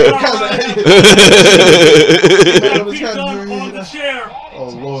 But Pete Dunne on the chair. oh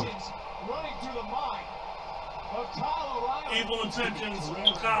Lord. Running through the mind of Kyle O'Reilly. Evil intentions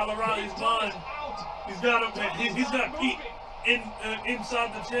in Kyle O'Reilly's mind. He's got him. He's got Pete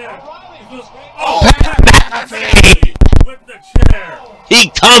inside the chair. He goes, oh, with the chair. He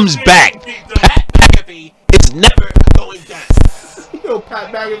comes back. Pat McAfee is never going down. Yo,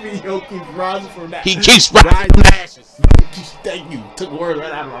 Pat McAfee, yo, keeps rising from that. He keeps rising from the ashes. Thank you. Took the word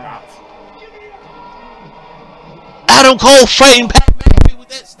right out of my mouth. Adam Cole fighting Pat McAfee with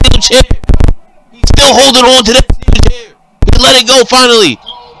that steel chair. He's still holding on to that steel chair. He let it go finally.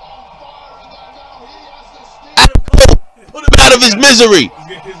 Adam Cole put him out of his misery.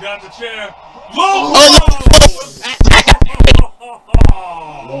 He's got the chair. Oh, Low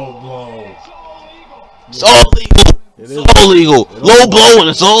Low blow. it's all legal. It's all legal. Low blow and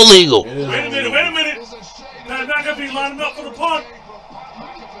it's all legal. It is. Wait a minute. Pat McAfee lining up for the punt.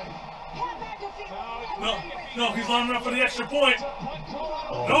 No, he's lining up for the extra point.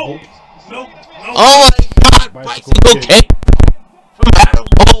 No. Oh my God! Bicycle kick from Adam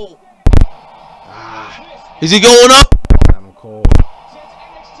Cole. Is he going up? Adam Cole.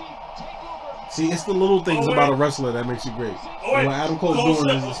 See, it's the little things about a wrestler that makes you great. Oh, wait. What Adam Cole's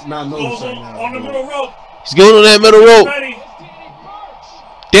doing is not noticed right now. On the middle rope. He's going on that middle rope. Ready.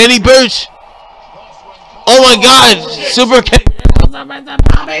 Danny Burch. Oh my God! Super kick. Oh my God!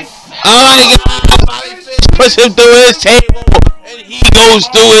 Bobby Fish puts him through his table, and he goes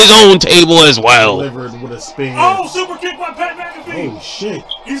through his own table as well. Delivered with a spin. Oh, super kick by Pat McAfee. Holy shit.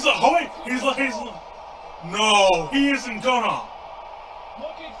 He's like, oh wait, he's no, he isn't gonna.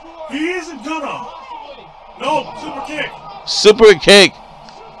 He isn't gonna. No, super kick. Super kick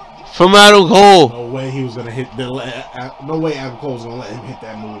from Adam Cole. No way he was gonna hit the. No way Adam Cole's gonna let him hit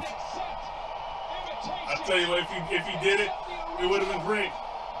that move. I tell you what, if he did it, it would have been great.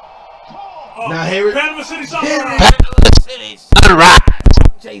 Oh, Now here it- Panama City Sunrise. Panama City Sunrise.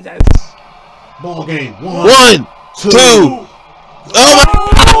 Jesus. Ball game. 1, 2. 2. Oh my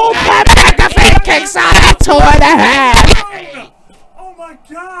God! Pat McAfee kicks out to the head. Oh my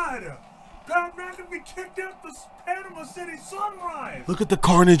God! Pat McAfee kicked out the Panama City Sunrise. Look at the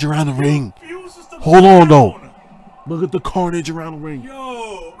carnage around the ring. Refuses to Hold on, down. though. Look at the carnage around the ring.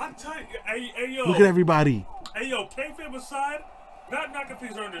 Yo, I'm telling you, hey yo. Look at everybody. Hey yo, kayfabe aside, Pat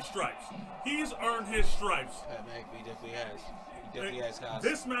McAfee's earned his stripes. He's earned his stripes. Pat McAfee definitely has. He definitely has, guys.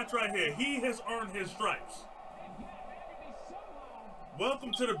 This match right here, he has earned his stripes.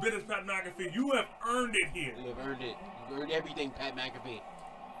 Welcome to the business, Pat McAfee. You have earned it here. You have earned it. You earned everything, Pat McAfee.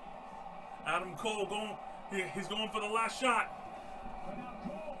 Adam Cole he's going for the last shot.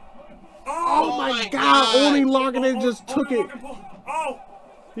 Oh my God. Only Logan just took it. Oh,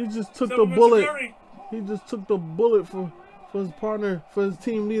 He just took the Seven bullet. Missouri. He just took the bullet for his partner, for his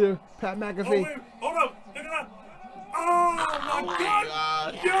team leader, Pat Oh, McAfee. wait, hold up. Look at that. Oh my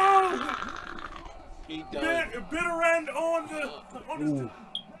God. Yo. He done. Bitter end on the.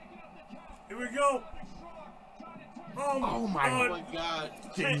 Here we go. Oh my God.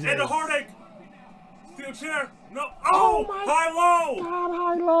 And the heartache. Steel chair. No. Oh, high-low.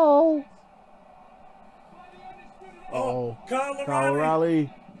 High low. Oh, Kyle Kyle O'Reilly.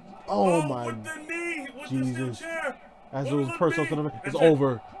 O'Reilly. Oh my With the knee. With Jesus. the steel chair. As it One was of the personal to knee. the it's That's it.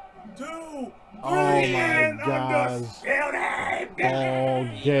 over. 2, 3, Oh my and gosh. undisputed. All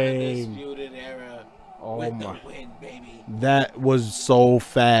game. Undisputed Era Oh with my. the win, baby. That was so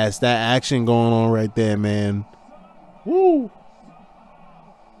fast. That action going on right there, man. Woo.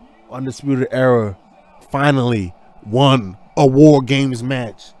 Undisputed Era finally won a War Games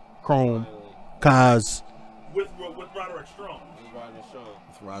match. Chrome, Kaz, With Roderick Strong.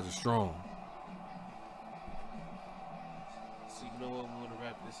 with Roger Strong. So you know what? We're gonna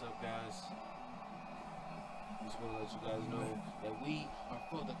wrap this up, guys. Just wanna let you guys know that we are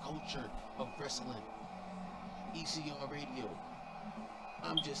for the culture of wrestling. ECR Radio.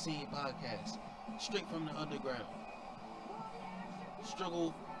 I'm Just Saying Podcast. Straight from the underground.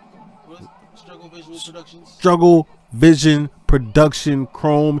 Struggle Visual Productions. Struggle Vision Production,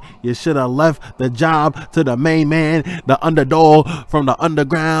 Chrome. You should have left the job to the main man, the underdog from the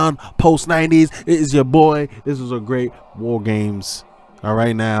underground, post 90s. It is your boy. This was a great War Games. All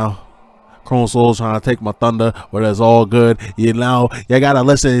right now. Chrome Souls trying to take my thunder, but it's all good. You know, you gotta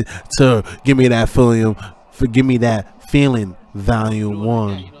listen to Give Me That Feeling. Give Me That Feeling, Volume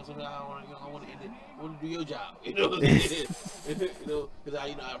 1. You know, sometimes I want to end it. I want to do your job. You know what I'm saying? Because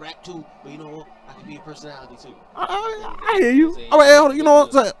I rap too, but you know, I can be a personality too. I hear you. All right, hold on, you know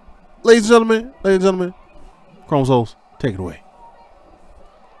what? Ladies and gentlemen, Chrome Souls, take it away.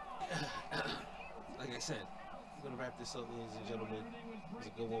 Like I said, we're gonna wrap this up, ladies and gentlemen. It's a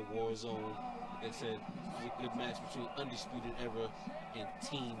good one, Warzone. Like I said, it's a good match between Undisputed Era and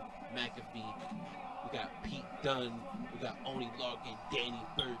Team McAfee. We got Pete Dunne, we got Oni Larkin, Danny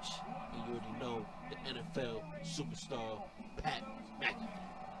Burch, and you already know the NFL superstar Pat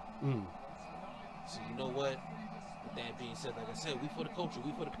McAfee. So you know what? With that being said, like I said, we for the culture,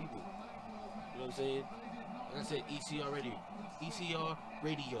 we for the people. You know what I'm saying? Like I said, ECR Radio. ECR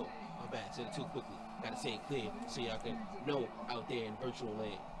Radio. My bad, said it too quickly. Gotta say it clear so y'all can know out there in virtual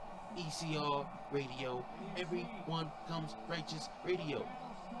land. ECR Radio. Everyone comes righteous radio.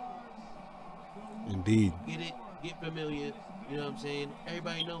 Indeed. Get it? Get familiar. You know what I'm saying?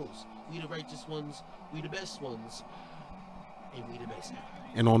 Everybody knows. We the righteous ones. We the best ones. And we the best.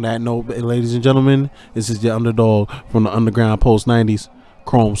 And on that note, ladies and gentlemen, this is your underdog from the underground post 90s,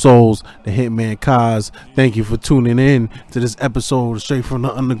 Chrome Souls, the Hitman Kaz. Thank you for tuning in to this episode of Straight from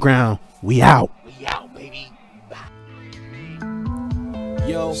the Underground. We out. We out, baby.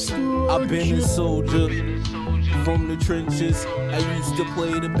 Yo, I've been a soldier from the trenches. I used to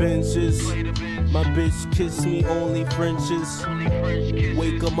play the benches. My bitch kiss me only Frenches.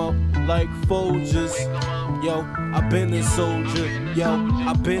 Wake 'em up like Folgers. Yo, I've been a soldier. Yo,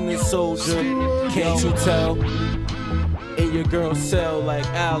 I've been a soldier. Can't you tell? In your girl cell like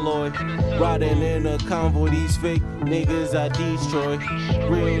alloy. Riding in a convoy, these fake niggas I destroy.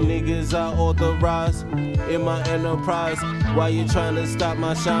 Real niggas I authorize in my enterprise. Why you trying to stop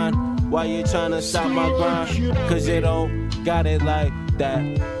my shine? Why you trying to stop my grind? Cause you don't got it like that,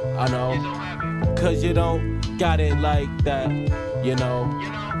 I know. Cause you don't got it like that, you know.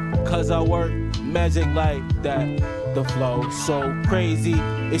 Cause I work magic like that. The flow so crazy,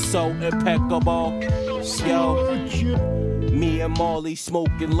 it's so impeccable. Yo, me and Marley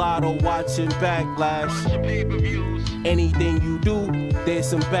smoking lotto, watching Backlash. Anything you do, there's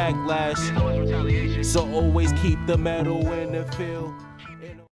some backlash. So always keep the metal in the field.